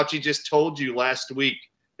 Anthony Fauci just told you last week.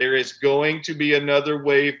 There is going to be another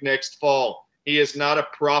wave next fall. He is not a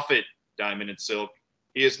prophet, Diamond and Silk.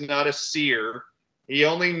 He is not a seer. He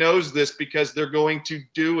only knows this because they're going to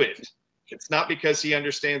do it. It's not because he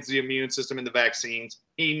understands the immune system and the vaccines.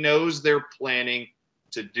 He knows they're planning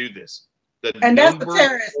to do this. And that's the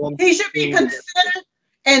terrorist. He should be considered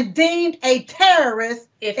and deemed a terrorist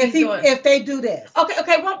if they do this.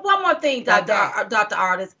 Okay. One more thing, Dr.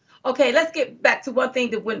 Artis. Okay, let's get back to one thing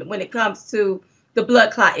that when it comes to the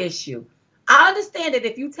blood clot issue. I understand that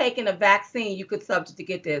if you've taken a vaccine, you could subject to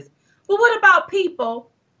get this. But what about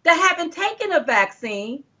people that haven't taken a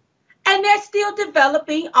vaccine and they're still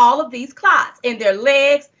developing all of these clots in their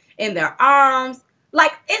legs, in their arms?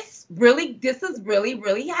 Like this is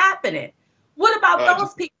really happening. What about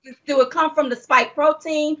those people? Do it come from the spike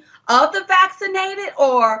protein of the vaccinated,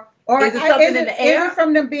 or Or Is it something in the air? Is it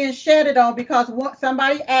from them being shedded on? Because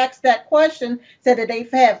somebody asked that question, said that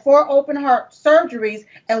they've had 4 open heart surgeries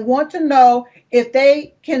and want to know if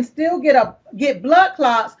they can still get blood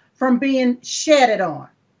clots from being shedded on.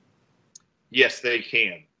 Yes, they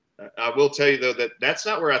can. I will tell you, though, that that's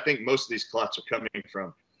not where I think most of these clots are coming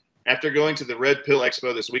from. After going to the Red Pill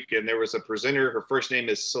Expo this weekend, there was a presenter. Her first name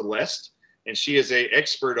is Celeste, and she is an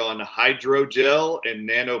expert on hydrogel and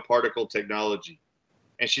nanoparticle technology.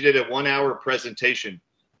 And she did a 1-hour presentation.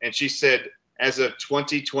 And she said, as of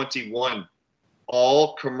 2021,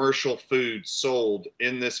 all commercial food sold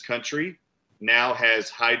in this country now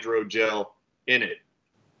has hydrogel in it.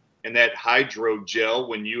 And that hydrogel,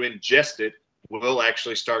 when you ingest it, will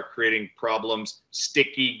actually start creating problems,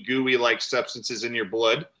 sticky, gooey-like substances in your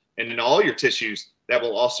blood and in all your tissues that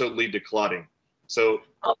will also lead to clotting. So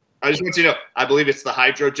I just want you to know, I believe it's the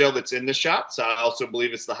hydrogel that's in the shots. I also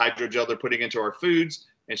believe it's the hydrogel they're putting into our foods.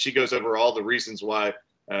 And she goes over all the reasons why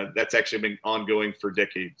that's actually been ongoing for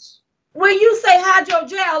decades. When you say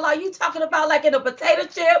hydrogel, are you talking about like in a potato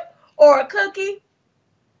chip or a cookie?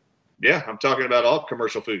 Yeah, I'm talking about all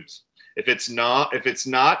commercial foods. If it's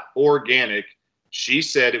not organic, she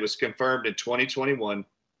said it was confirmed in 2021,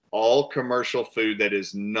 all commercial food that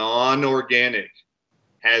is non-organic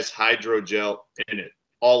has hydrogel in it.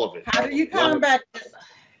 All of it. How do you combat this?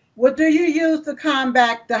 What do you use to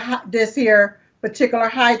combat this here particular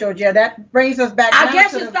hydrogel? That brings us back. I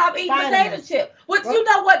guess you stop eating potato chip. Which you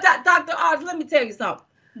know what, Dr. Artist, let me tell you something.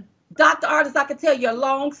 Dr. Artist, I can tell you a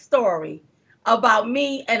long story about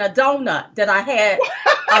me and a donut that I had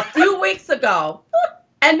a few weeks ago.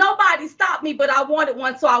 And nobody stopped me, but I wanted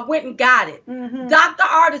one, so I went and got it. Mm-hmm. Dr.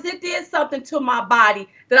 Artist, it did something to my body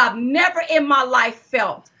that I've never in my life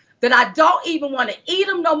felt, that I don't even want to eat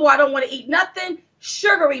them no more. I don't want to eat nothing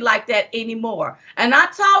sugary like that anymore. And I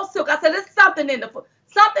told Silk, I said, there's something in the food.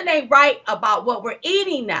 Something ain't right about what we're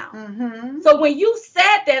eating now. Mm-hmm. So when you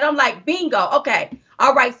said that, I'm like, bingo. Okay.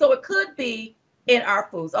 All right. So it could be in our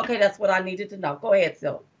foods. Okay. That's what I needed to know. Go ahead,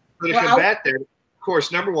 Silk. But to combat that, of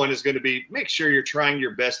course, number one is going to be make sure you're trying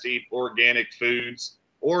your best to eat organic foods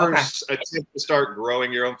or attempt to start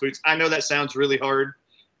growing your own foods. I know that sounds really hard,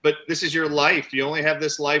 but this is your life. You only have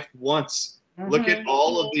this life once. Mm-hmm. Look at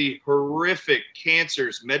all of the horrific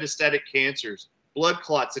cancers, metastatic cancers, blood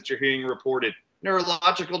clots that you're hearing reported,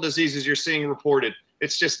 neurological diseases you're seeing reported.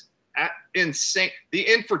 It's just insane. The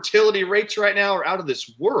infertility rates right now are out of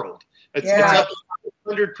this world. It's up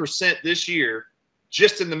 100% this year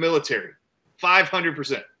just in the military.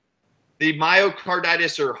 500%. The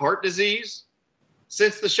myocarditis or heart disease,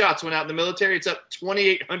 since the shots went out in the military, it's up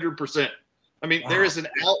 2,800%. I mean, there is an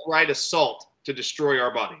outright assault to destroy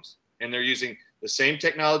our bodies. And they're using the same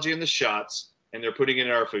technology in the shots, and they're putting it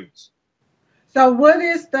in our foods. So what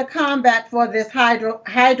is the combat for this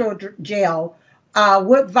hydrogel?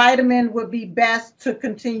 What vitamin would be best to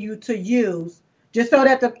continue to use, just so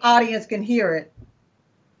that the audience can hear it?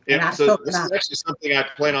 Yeah, so this is actually something I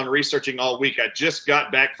plan on researching all week. I just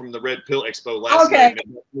got back from the Red Pill Expo last night.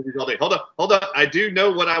 All day. Hold on. I do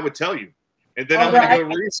know what I would tell you. And then I'm going to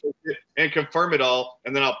go research it and confirm it all.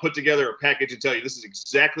 And then I'll put together a package and tell you this is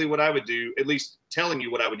exactly what I would do, at least telling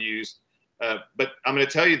you what I would use. But I'm going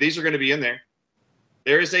to tell you these are going to be in there.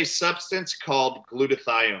 There is a substance called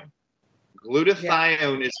glutathione.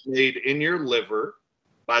 Glutathione is made in your liver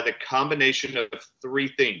by the combination of 3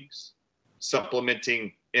 things: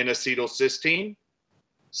 supplementing N-acetylcysteine,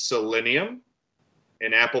 selenium,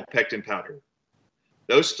 and apple pectin powder.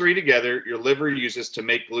 Those 3 together, your liver uses to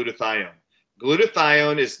make glutathione.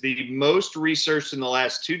 Glutathione is the most researched in the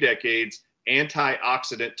last 2 decades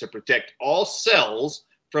antioxidant to protect all cells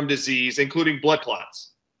from disease, including blood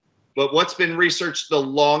clots. But what's been researched the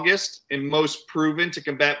longest and most proven to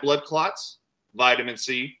combat blood clots? Vitamin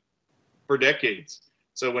C for decades.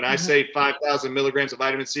 So when I say 5,000 milligrams of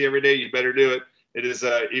vitamin C every day, you better do it. It is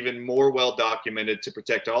even more well documented to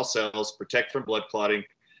protect all cells, protect from blood clotting.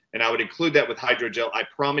 And I would include that with hydrogel. I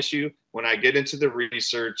promise you, when I get into the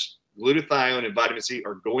research, glutathione and vitamin C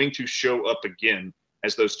are going to show up again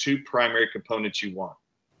as those 2 primary components you want.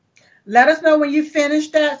 Let us know when you finish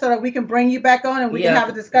that so that we can bring you back on and we can have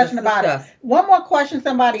a discussion about it. One more question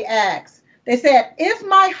somebody asked. They said, if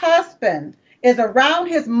my husband is around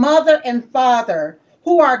his mother and father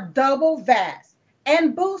who are double vaxxed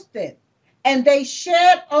and boosted, and they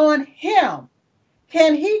shed on him,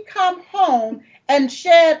 can he come home and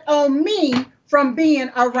shed on me from being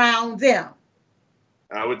around them?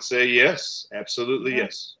 I would say yes, absolutely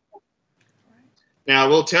yes. Now, I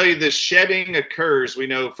will tell you this shedding occurs, we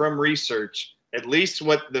know from research, at least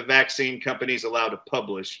what the vaccine companies allow to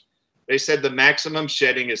publish. They said the maximum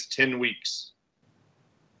shedding is 10 weeks.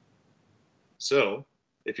 So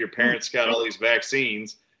if your parents got all these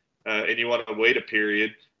vaccines and you want to wait a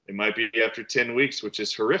period, it might be after 10 weeks, which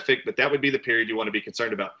is horrific, but that would be the period you want to be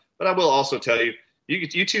concerned about. But I will also tell you,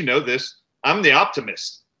 you two know this, I'm the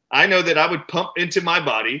optimist. I know that I would pump into my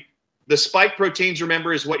body. The spike proteins,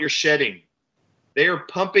 remember, is what you're shedding. They are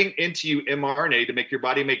pumping into you mRNA to make your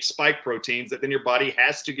body make spike proteins that then your body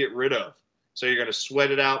has to get rid of. So you're going to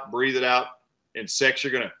sweat it out, breathe it out. In sex,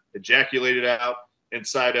 you're going to ejaculate it out.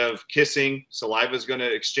 Inside of kissing, saliva is going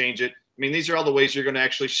to exchange it. I mean, these are all the ways you're going to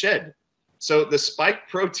actually shed. So the spike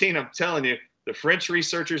protein, I'm telling you, the French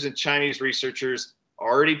researchers and Chinese researchers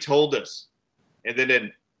already told us. And then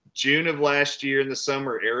in June of last year in the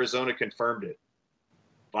summer, Arizona confirmed it.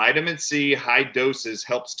 Vitamin C high doses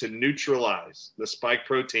helps to neutralize the spike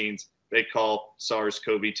proteins they call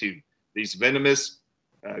SARS-CoV-2. These venomous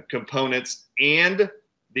components and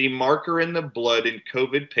the marker in the blood in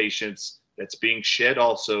COVID patients that's being shed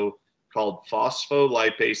also called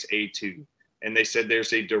phospholipase A2. And they said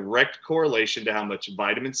there's a direct correlation to how much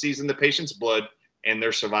vitamin C is in the patient's blood and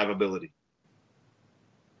their survivability.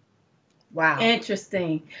 Wow.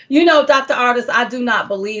 Interesting. You know, Dr. Ardis, I do not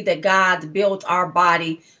believe that God built our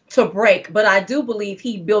body to break, but I do believe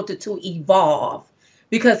he built it to evolve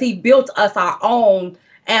because he built us our own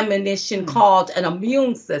ammunition called an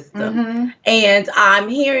immune system. And I'm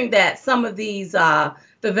hearing that some of these, the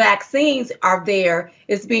vaccines are there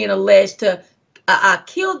is being alleged to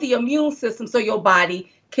kill the immune system so your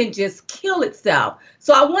body can just kill itself.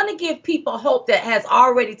 So I want to give people hope that has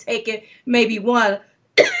already taken maybe one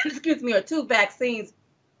excuse me, or two vaccines.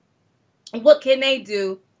 What can they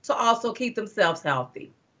do to also keep themselves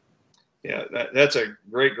healthy? Yeah, that's a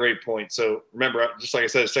great point. So remember, just like I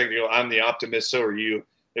said a second ago, I'm the optimist, so are you.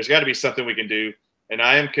 There's got to be something we can do. And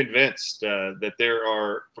I am convinced that there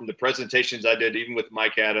are, from the presentations I did, even with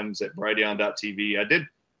Mike Adams at Brighteon.tv,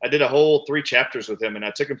 I did a whole 3 chapters with him, and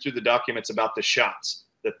I took him through the documents about the shots.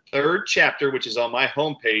 The 3rd chapter, which is on my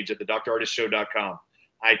homepage at the drardisshow.com,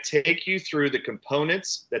 I take you through the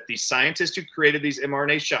components that the scientists who created these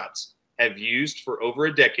mRNA shots have used for over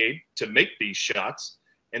a decade to make these shots.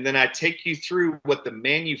 And then I take you through what the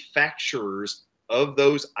manufacturers of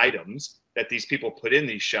those items that these people put in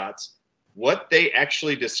these shots, what they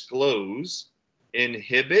actually disclose,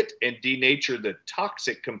 inhibit, and denature the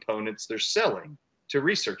toxic components they're selling to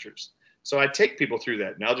researchers. So I take people through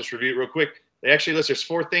that. And I'll just review it real quick. They actually list there's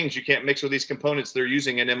 4 things you can't mix with these components they're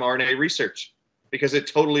using in mRNA research, because it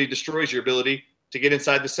totally destroys your ability to get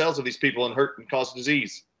inside the cells of these people and hurt and cause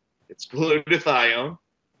disease. It's glutathione,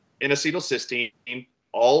 N-acetylcysteine,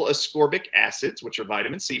 all ascorbic acids, which are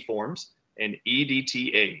vitamin C forms, and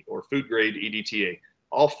EDTA, or food-grade EDTA.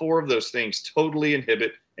 All 4 of those things totally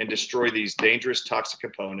inhibit and destroy these dangerous toxic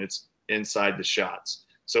components inside the shots.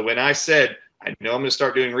 So when I said, I know I'm going to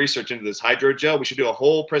start doing research into this hydrogel, we should do a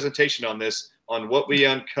whole presentation on this, on what we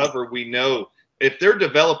uncover. We know if they're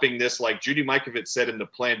developing this, like Judy Mikovits said in the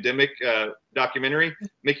Plandemic documentary,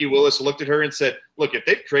 Mickey Willis looked at her and said, look, if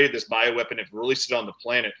they've created this bioweapon and released it on the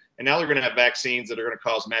planet, and now they're going to have vaccines that are going to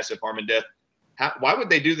cause massive harm and death, why would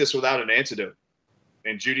they do this without an antidote?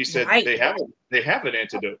 And Judy said, they have an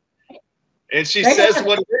antidote. And she says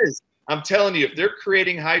what it is. I'm telling you, if they're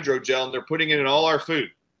creating hydrogel and they're putting it in all our food,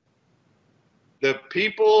 the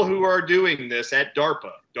people who are doing this at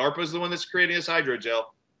DARPA is the one that's creating this hydrogel,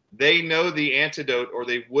 they know the antidote, or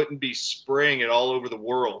they wouldn't be spraying it all over the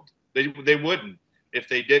world. They wouldn't if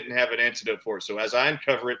they didn't have an antidote for it. So as I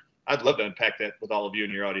uncover it, I'd love to unpack that with all of you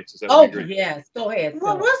and your audiences. Oh, yes. Go ahead.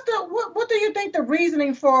 Well, what do you think the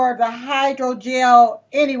reasoning for the hydrogel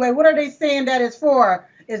anyway? What are they saying that it's for?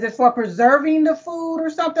 Is it for preserving the food or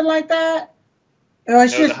something like that? Or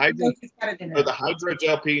it's just the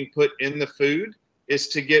hydrogel being put in the food is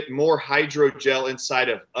to get more hydrogel inside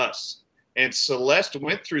of us. And Celeste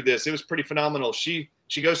went through this. It was pretty phenomenal. She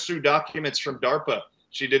goes through documents from DARPA.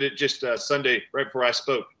 She did it just Sunday, right before I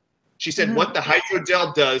spoke. She said what the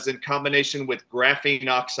hydrogel does in combination with graphene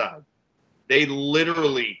oxide, they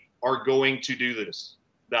literally are going to do this.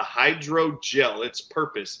 The hydrogel, its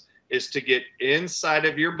purpose is to get inside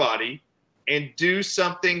of your body and do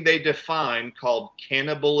something they define called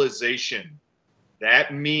cannibalization.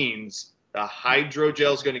 That means the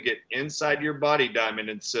hydrogel is going to get inside your body, Diamond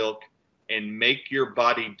and Silk, and make your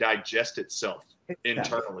body digest itself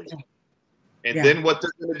internally. And then what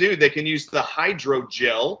they're going to do, they can use the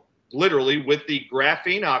hydrogel literally with the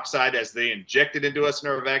graphene oxide as they inject it into us in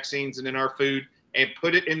our vaccines and in our food and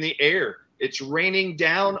put it in the air. It's raining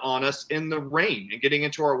down on us in the rain and getting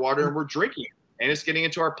into our water, and we're drinking it, and it's getting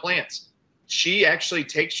into our plants. She actually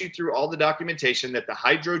takes you through all the documentation that the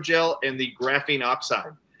hydrogel and the graphene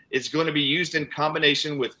oxide is going to be used in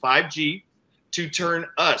combination with 5G, to turn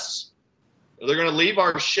us. They're going to leave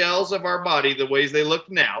our shells of our body the ways they look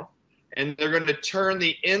now, and they're going to turn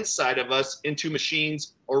the inside of us into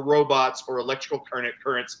machines or robots or electrical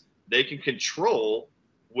currents they can control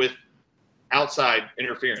with outside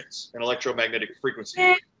interference and electromagnetic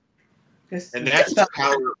frequency. And that's the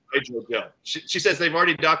power of hydrogel. She says they've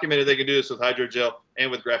already documented they can do this with hydrogel and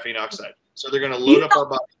with graphene oxide. So they're going to load up our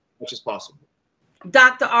body as much as possible.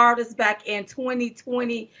 Dr. Ardis, back in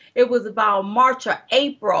 2020, it was about March or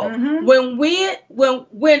April,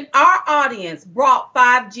 when our audience brought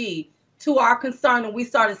 5G to our concern and we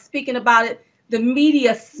started speaking about it, the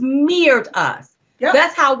media smeared us. Yep.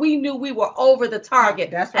 That's how we knew we were over the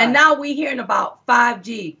target. That's right. And now we're hearing about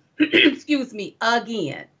 5G, excuse me,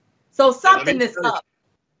 again. So something is up.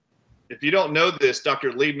 If you don't know this,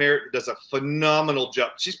 Dr. Lee Merritt does a phenomenal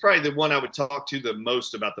job. She's probably the one I would talk to the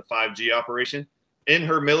most about the 5G operation. In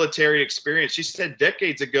her military experience, she said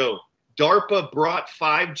decades ago, DARPA brought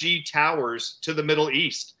 5G towers to the Middle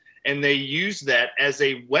East, and they used that as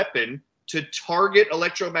a weapon to target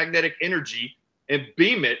electromagnetic energy and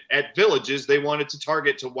beam it at villages they wanted to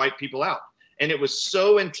target to wipe people out. And it was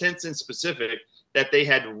so intense and specific that they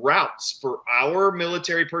had routes for our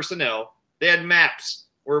military personnel. They had maps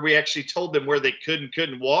where we actually told them where they could and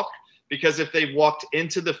couldn't walk, because if they walked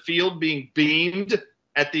into the field being beamed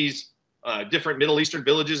at these different Middle Eastern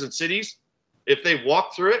villages and cities, if they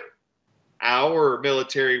walked through it, our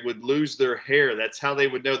military would lose their hair. That's how they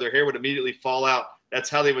would know. Their hair would immediately fall out. That's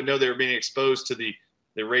how they would know they were being exposed to the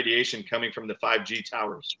radiation coming from the 5G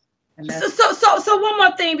towers. So one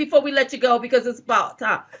more thing before we let you go, because it's about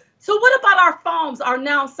time. So what about our phones are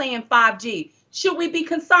now saying 5G? Should we be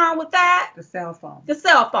concerned with that? The cell phone. The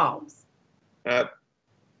cell phones.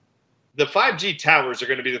 The 5G towers are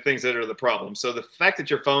going to be the things that are the problem. So the fact that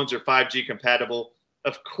your phones are 5G compatible,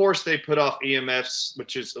 of course they put off EMFs,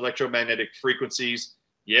 which is electromagnetic frequencies.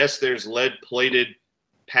 Yes, there's lead-plated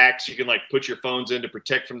packs you can like put your phones in to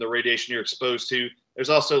protect from the radiation you're exposed to. There's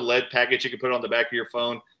also lead packets you can put on the back of your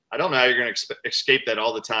phone. I don't know how you're going to escape that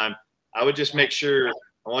all the time. I would just make sure,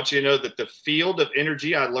 I want you to know that the field of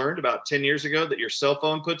energy I learned about 10 years ago that your cell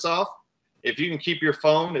phone puts off, if you can keep your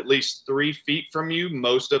phone at least 3 feet from you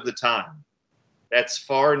most of the time, that's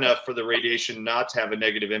far enough for the radiation not to have a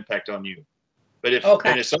negative impact on you. But if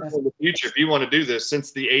and at some point in the future, if you want to do this,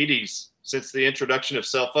 since the 80s, since the introduction of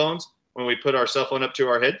cell phones, when we put our cell phone up to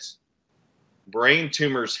our heads, brain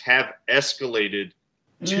tumors have escalated.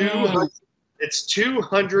 It's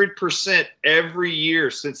 200% every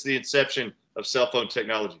year since the inception of cell phone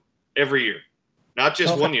technology. Every year. Not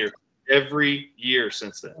just 1 year, every year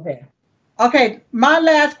since then. Okay, my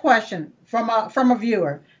last question from a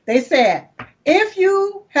viewer. They said, if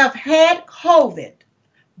you have had COVID,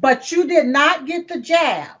 but you did not get the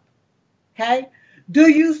jab, okay, do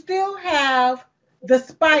you still have the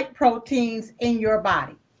spike proteins in your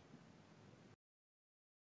body?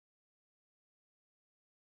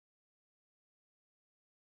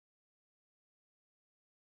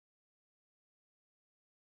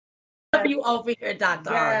 You over here,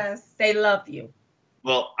 Dr. Yes. They love you.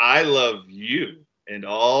 Well, I love you and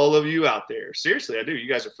all of you out there. Seriously, I do.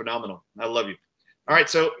 You guys are phenomenal. I love you. All right,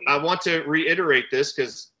 so I want to reiterate this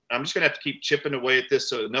because I'm just going to have to keep chipping away at this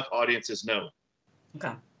so enough audiences know.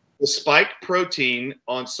 Okay. The spike protein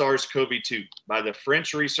on SARS-CoV-2 by the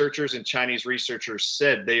French researchers and Chinese researchers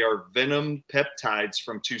said they are venom peptides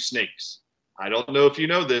from 2 snakes. I don't know if you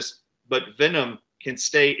know this, but venom can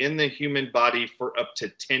stay in the human body for up to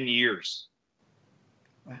 10 years.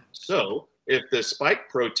 Wow. So if the spike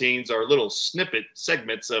proteins are little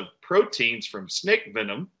segments of proteins from snake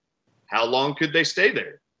venom, how long could they stay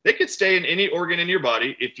there? They could stay in any organ in your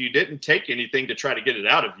body. If you didn't take anything to try to get it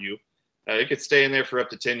out of you, it could stay in there for up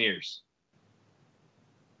to 10 years.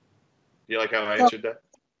 You like how I answered that?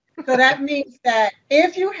 So that means that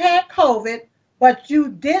if you had COVID, but you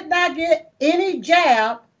did not get any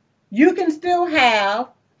jab, you can still have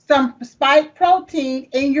some spike protein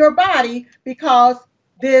in your body because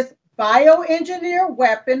this bioengineered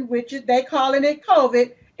weapon, which they calling it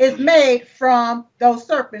COVID, is made from those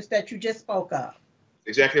serpents that you just spoke of.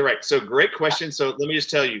 Exactly right. So great question. So let me just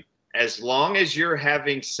tell you, as long as you're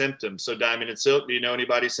having symptoms, so Diamond and Silk, do you know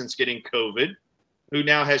anybody since getting COVID who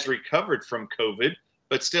now has recovered from COVID,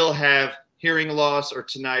 but still have hearing loss or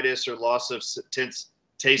tinnitus or loss of taste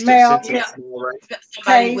smell, of sense of smell, right?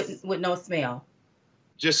 Somebody with no smell.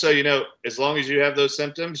 Just so you know, as long as you have those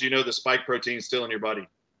symptoms, you know the spike protein is still in your body.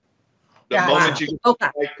 The moment you get the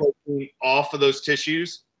spike protein off of those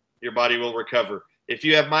tissues, your body will recover. If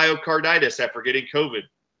you have myocarditis after getting COVID,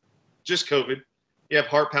 just COVID, you have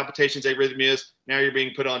heart palpitations, arrhythmias, now you're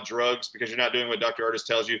being put on drugs because you're not doing what Dr. Ardis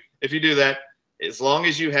tells you. If you do that, As long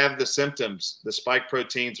as you have the symptoms, the spike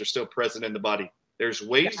proteins are still present in the body. There's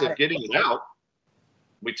ways of getting it out.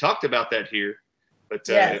 We talked about that here, but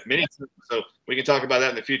many times, so we can talk about that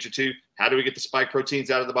in the future too. How do we get the spike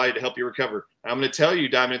proteins out of the body to help you recover? I'm going to tell you,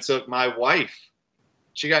 Diamond and Silk, my wife,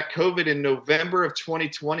 she got COVID in November of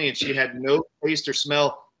 2020, and she had no taste or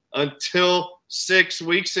smell until 6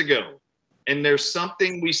 weeks ago. And there's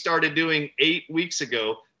something we started doing 8 weeks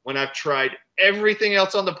ago when I've tried everything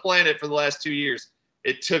else on the planet for the last 2 years.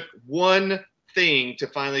 It took one thing to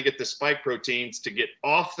finally get the spike proteins to get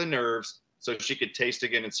off the nerves so she could taste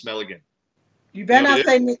again and smell again. You better not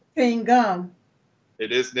say nicotine gum.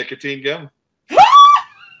 It is nicotine gum.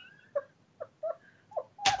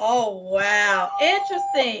 Oh, wow.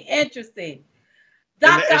 Interesting.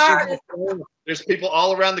 Dr. Artist. There's people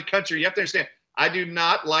all around the country. You have to understand, I do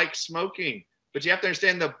not like smoking, but you have to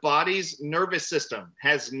understand the body's nervous system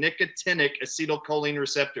has nicotinic acetylcholine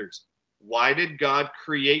receptors. Why did God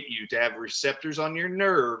create you to have receptors on your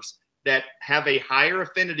nerves that have a higher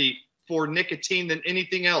affinity for nicotine than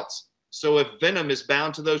anything else? So if venom is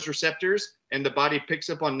bound to those receptors and the body picks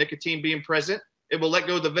up on nicotine being present, it will let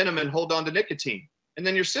go of the venom and hold on to nicotine. And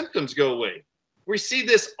then your symptoms go away. We see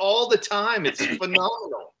this all the time. It's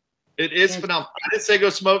phenomenal. It is phenomenal. I didn't say go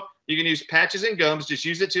smoke. You can use patches and gums. Just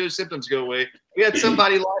use it till the symptoms go away. We had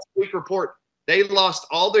somebody last week report they lost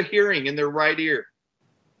all their hearing in their right ear.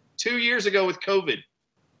 2 years ago with COVID,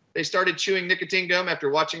 they started chewing nicotine gum after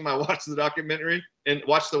watching my Watch the Documentary and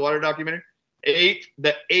Watch the Water documentary.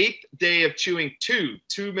 The eighth day of chewing 2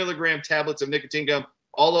 milligram tablets of nicotine gum,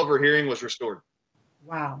 all over hearing was restored.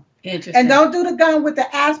 Wow. Interesting. And don't do the gum with the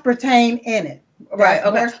aspartame in it. Right.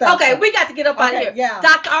 Okay, we got to get up out of here. Yeah.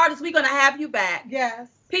 Dr. Artist, we're going to have you back. Yes.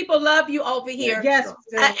 People love you over here. Yes.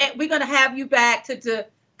 And we're going to have you back to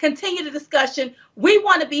continue the discussion. We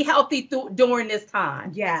want to be healthy during this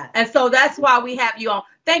time. Yeah. And so that's why we have you on.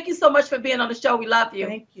 Thank you so much for being on the show. We love you.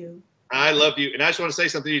 Thank you. I love you. And I just want to say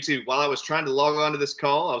something to you too. While I was trying to log on to this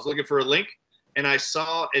call, I was looking for a link and I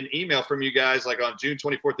saw an email from you guys like on June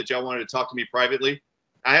 24th that y'all wanted to talk to me privately.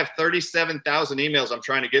 I have 37,000 emails I'm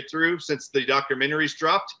trying to get through since the documentaries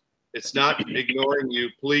dropped. It's not ignoring you.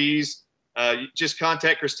 Please just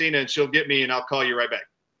contact Christina and she'll get me and I'll call you right back.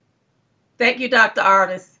 Thank you, Dr.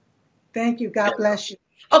 Artist. Thank you. God bless you.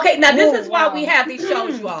 Okay, now this is why we have these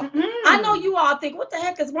shows, you all. I know you all think, what the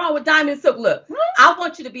heck is wrong with Diamond Silk? Look, I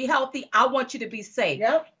want you to be healthy. I want you to be safe.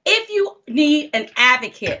 Yep. If you need an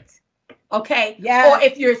advocate, okay, yes. Or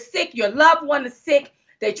if you're sick, your loved one is sick,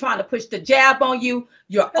 they're trying to push the jab on you,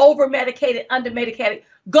 you're over-medicated, under-medicated,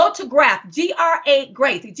 go to Graith,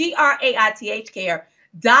 Graith,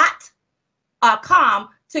 care.com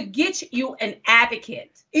to get you an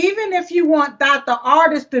advocate. Even if you want Dr.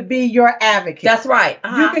 Artist to be your advocate. That's right.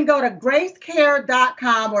 You can go to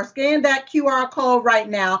gracecare.com or scan that QR code right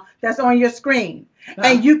now that's on your screen.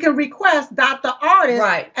 And you can request Dr.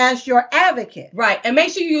 Artist as your advocate. Right. And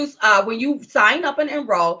make sure you use, when you sign up and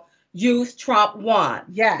enroll, use Trump One.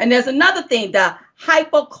 Yeah. And there's another thing, the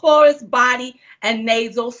hypochlorous body and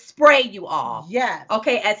nasal spray, you all. Yes.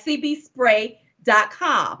 Okay, at cbspray.com.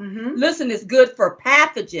 Listen, it's good for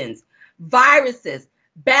pathogens, viruses,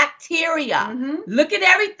 bacteria. Look at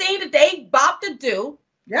everything that they about to do.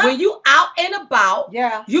 When you out and about,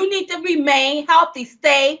 you need to remain healthy.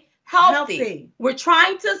 Stay healthy. We're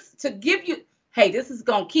trying to give you, hey, this is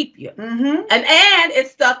going to keep you. And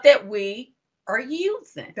it's stuff that we are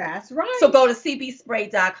using. That's right. So go to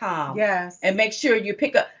cbspray.com. Yes. And make sure you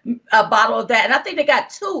pick a bottle of that. And I think they got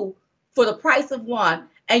 2 for the price of 1.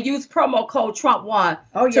 And use promo code Trump1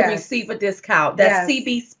 to receive a discount. That's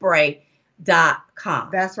cbspray.com.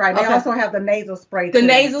 That's right. They also have the nasal spray too. The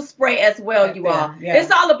nasal spray as well, you all. It's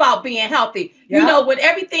all about being healthy. You know, when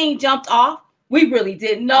everything jumped off, we really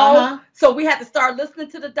didn't know. So we had to start listening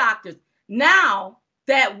to the doctors. Now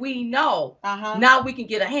that we know, now we can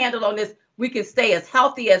get a handle on this. We can stay as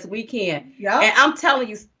healthy as we can. And I'm telling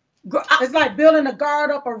you, it's like building a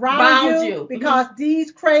guard up around you because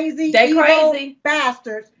these crazy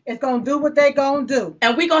bastards is going to do what they're going to do.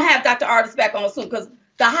 And we're going to have Dr. Artist back on soon because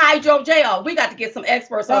the hydrogel, we got to get some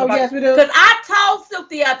experts on it. Yes, we do. Because I told Silk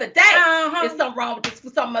the other day, there's something wrong with this.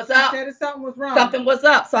 Something was up. Something was wrong. Something was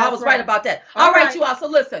up. So I was right about that. All right, you all. So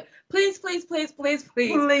listen, please, make sure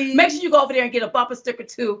you go over there and get a bumper sticker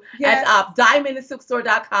too at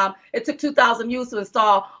diamondandsilkstore.com. It took 2,000 views to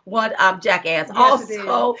install one jackass.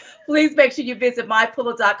 Also, please make sure you visit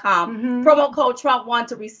mypillow.com. Promo code Trump1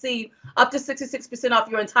 to receive up to 66% off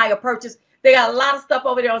your entire purchase. They got a lot of stuff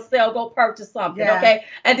over there on sale. Go purchase something, okay?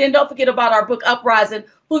 And then don't forget about our book, Uprising.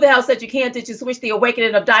 Who the hell said you can't? Did you switch? The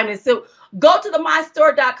Awakening of Diamond and Silk. Go to the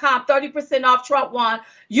mystore.com, 30% off Trump One.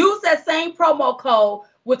 Use that same promo code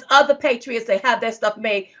with other patriots that have their stuff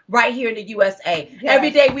made right here in the USA. Yes. Every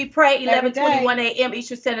day we pray, 11:21 a.m.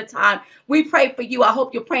 Eastern Standard Time. We pray for you. I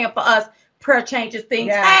hope you're praying for us. Prayer changes things.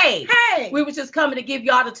 Yes. Hey, we were just coming to give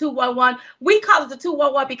y'all the 211. We call it the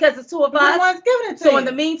 211 because it's two of us. Giving it to so you. In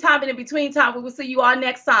the meantime and in between time, we will see you all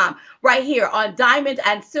next time right here on Diamond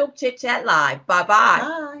and Silk Chit Chat Live. Bye-bye.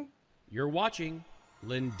 Bye. You're watching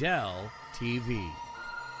Lindell TV.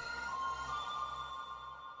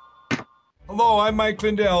 Hello, I'm Mike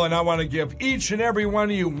Lindell, and I want to give each and every one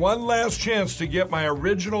of you one last chance to get my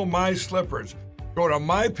original My Slippers. Go to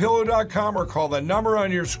MyPillow.com or call the number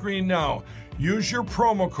on your screen now. Use your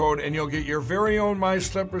promo code and you'll get your very own My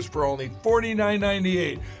Slippers for only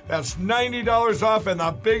 $49.98. That's $90 off and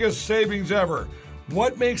the biggest savings ever.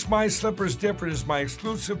 What makes My Slippers different is my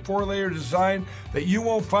exclusive 4-layer design that you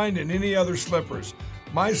won't find in any other slippers.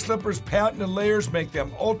 My Slippers' patented layers make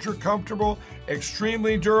them ultra comfortable,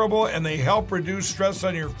 extremely durable, and they help reduce stress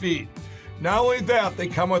on your feet. Not only that, they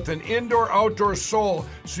come with an indoor-outdoor sole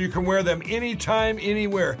so you can wear them anytime,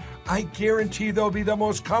 anywhere. I guarantee they'll be the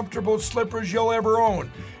most comfortable slippers you'll ever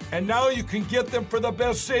own. And now you can get them for the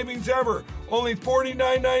best savings ever, only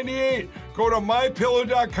 $49.98. Go to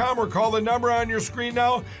MyPillow.com or call the number on your screen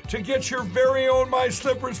now to get your very own My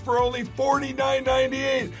Slippers for only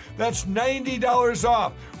 $49.98. That's $90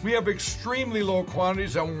 off. We have extremely low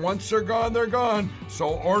quantities, and once they're gone. So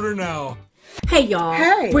order now. Hey y'all,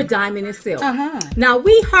 we're Diamond and Silk. Now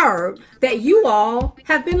we heard that you all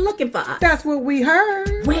have been looking for us. That's what we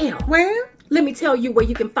heard. Well, let me tell you where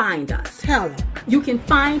you can find us. Tell them. You can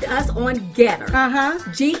find us on Getter.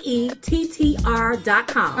 GETTR.com.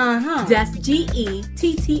 That's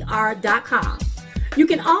GETTR.com. You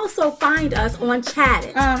can also find us on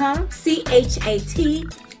Chattit.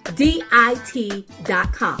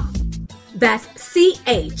 CHATDIT.com. That's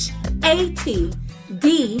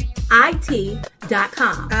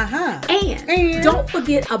CHATDIT.com. And don't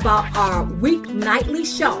forget about our weeknightly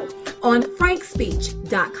show on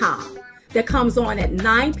FrankSpeech.com that comes on at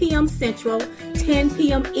 9 p.m. Central, 10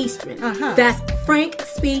 p.m. Eastern. That's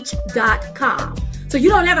FrankSpeech.com. So you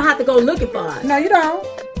don't ever have to go looking for us. No, you don't.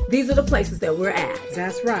 These are the places that we're at.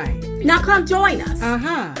 That's right. Now come join us.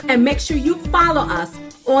 And make sure you follow us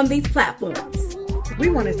on these platforms. We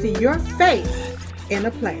want to see your face in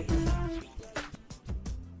a place.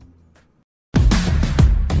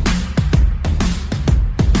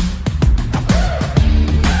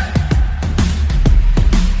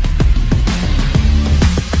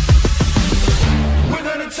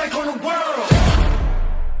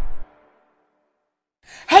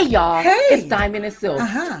 Hey y'all, it's Diamond and Silk.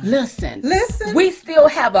 Listen, we still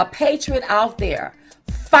have a patriot out there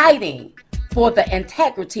fighting for the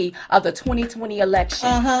integrity of the 2020 election.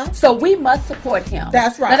 So we must support him.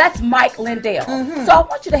 That's right. Now that's Mike Lindell. So I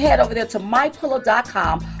want you to head over there to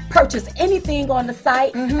MyPillow.com, purchase anything on the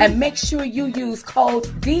site, and make sure you use code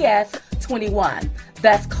DS21.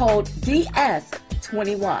 That's code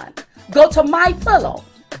DS21. Go to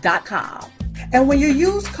MyPillow.com. And when you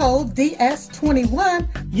use code DS21,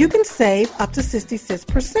 you can save up to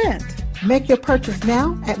 66%. Make your purchase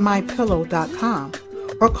now at MyPillow.com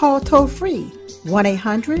or call toll-free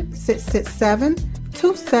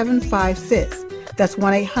 1-800-667-2756. That's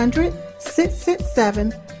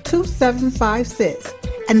 1-800-667-2756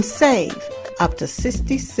 and save up to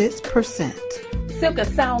 66%. Silk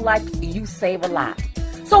sound like you save a lot.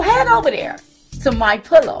 So head over there to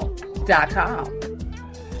MyPillow.com.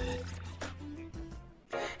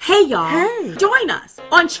 Hey y'all, join us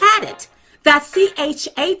on Chattit. That's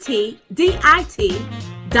CHATDIT.com.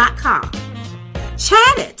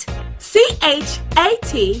 Chattit,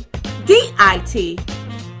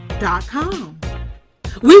 CHATDIT.com.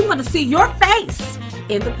 We want to see your face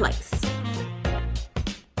in the place.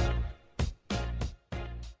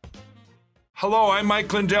 Hello, I'm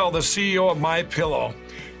Mike Lindell, the CEO of MyPillow.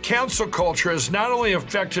 Cancel culture has not only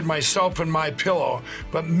affected myself and MyPillow,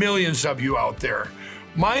 but millions of you out there.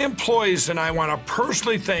 My employees and I want to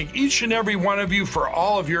personally thank each and every one of you for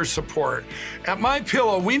all of your support. At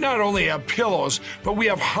MyPillow, we not only have pillows, but we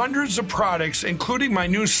have hundreds of products, including my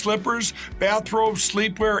new slippers, bathrobes,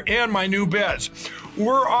 sleepwear, and my new beds.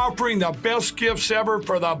 we're offering the best gifts ever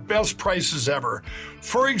for the best prices ever.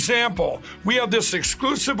 For example, we have this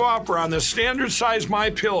exclusive offer on the standard size My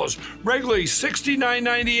Pillows, regularly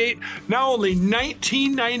 $69.98, now only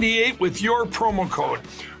 $19.98 with your promo code.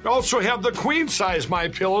 We also have the queen size My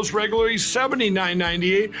Pillows, regularly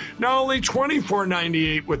 $79.98, now only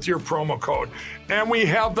 $24.98 with your promo code. And we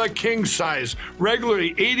have the king size,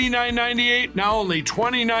 regularly $89.98, now only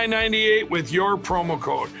 $29.98 with your promo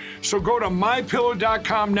code. So go to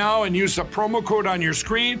mypillow.com now and use the promo code on your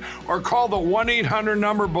screen or call the 1-800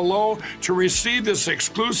 number below to receive this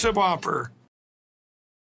exclusive offer.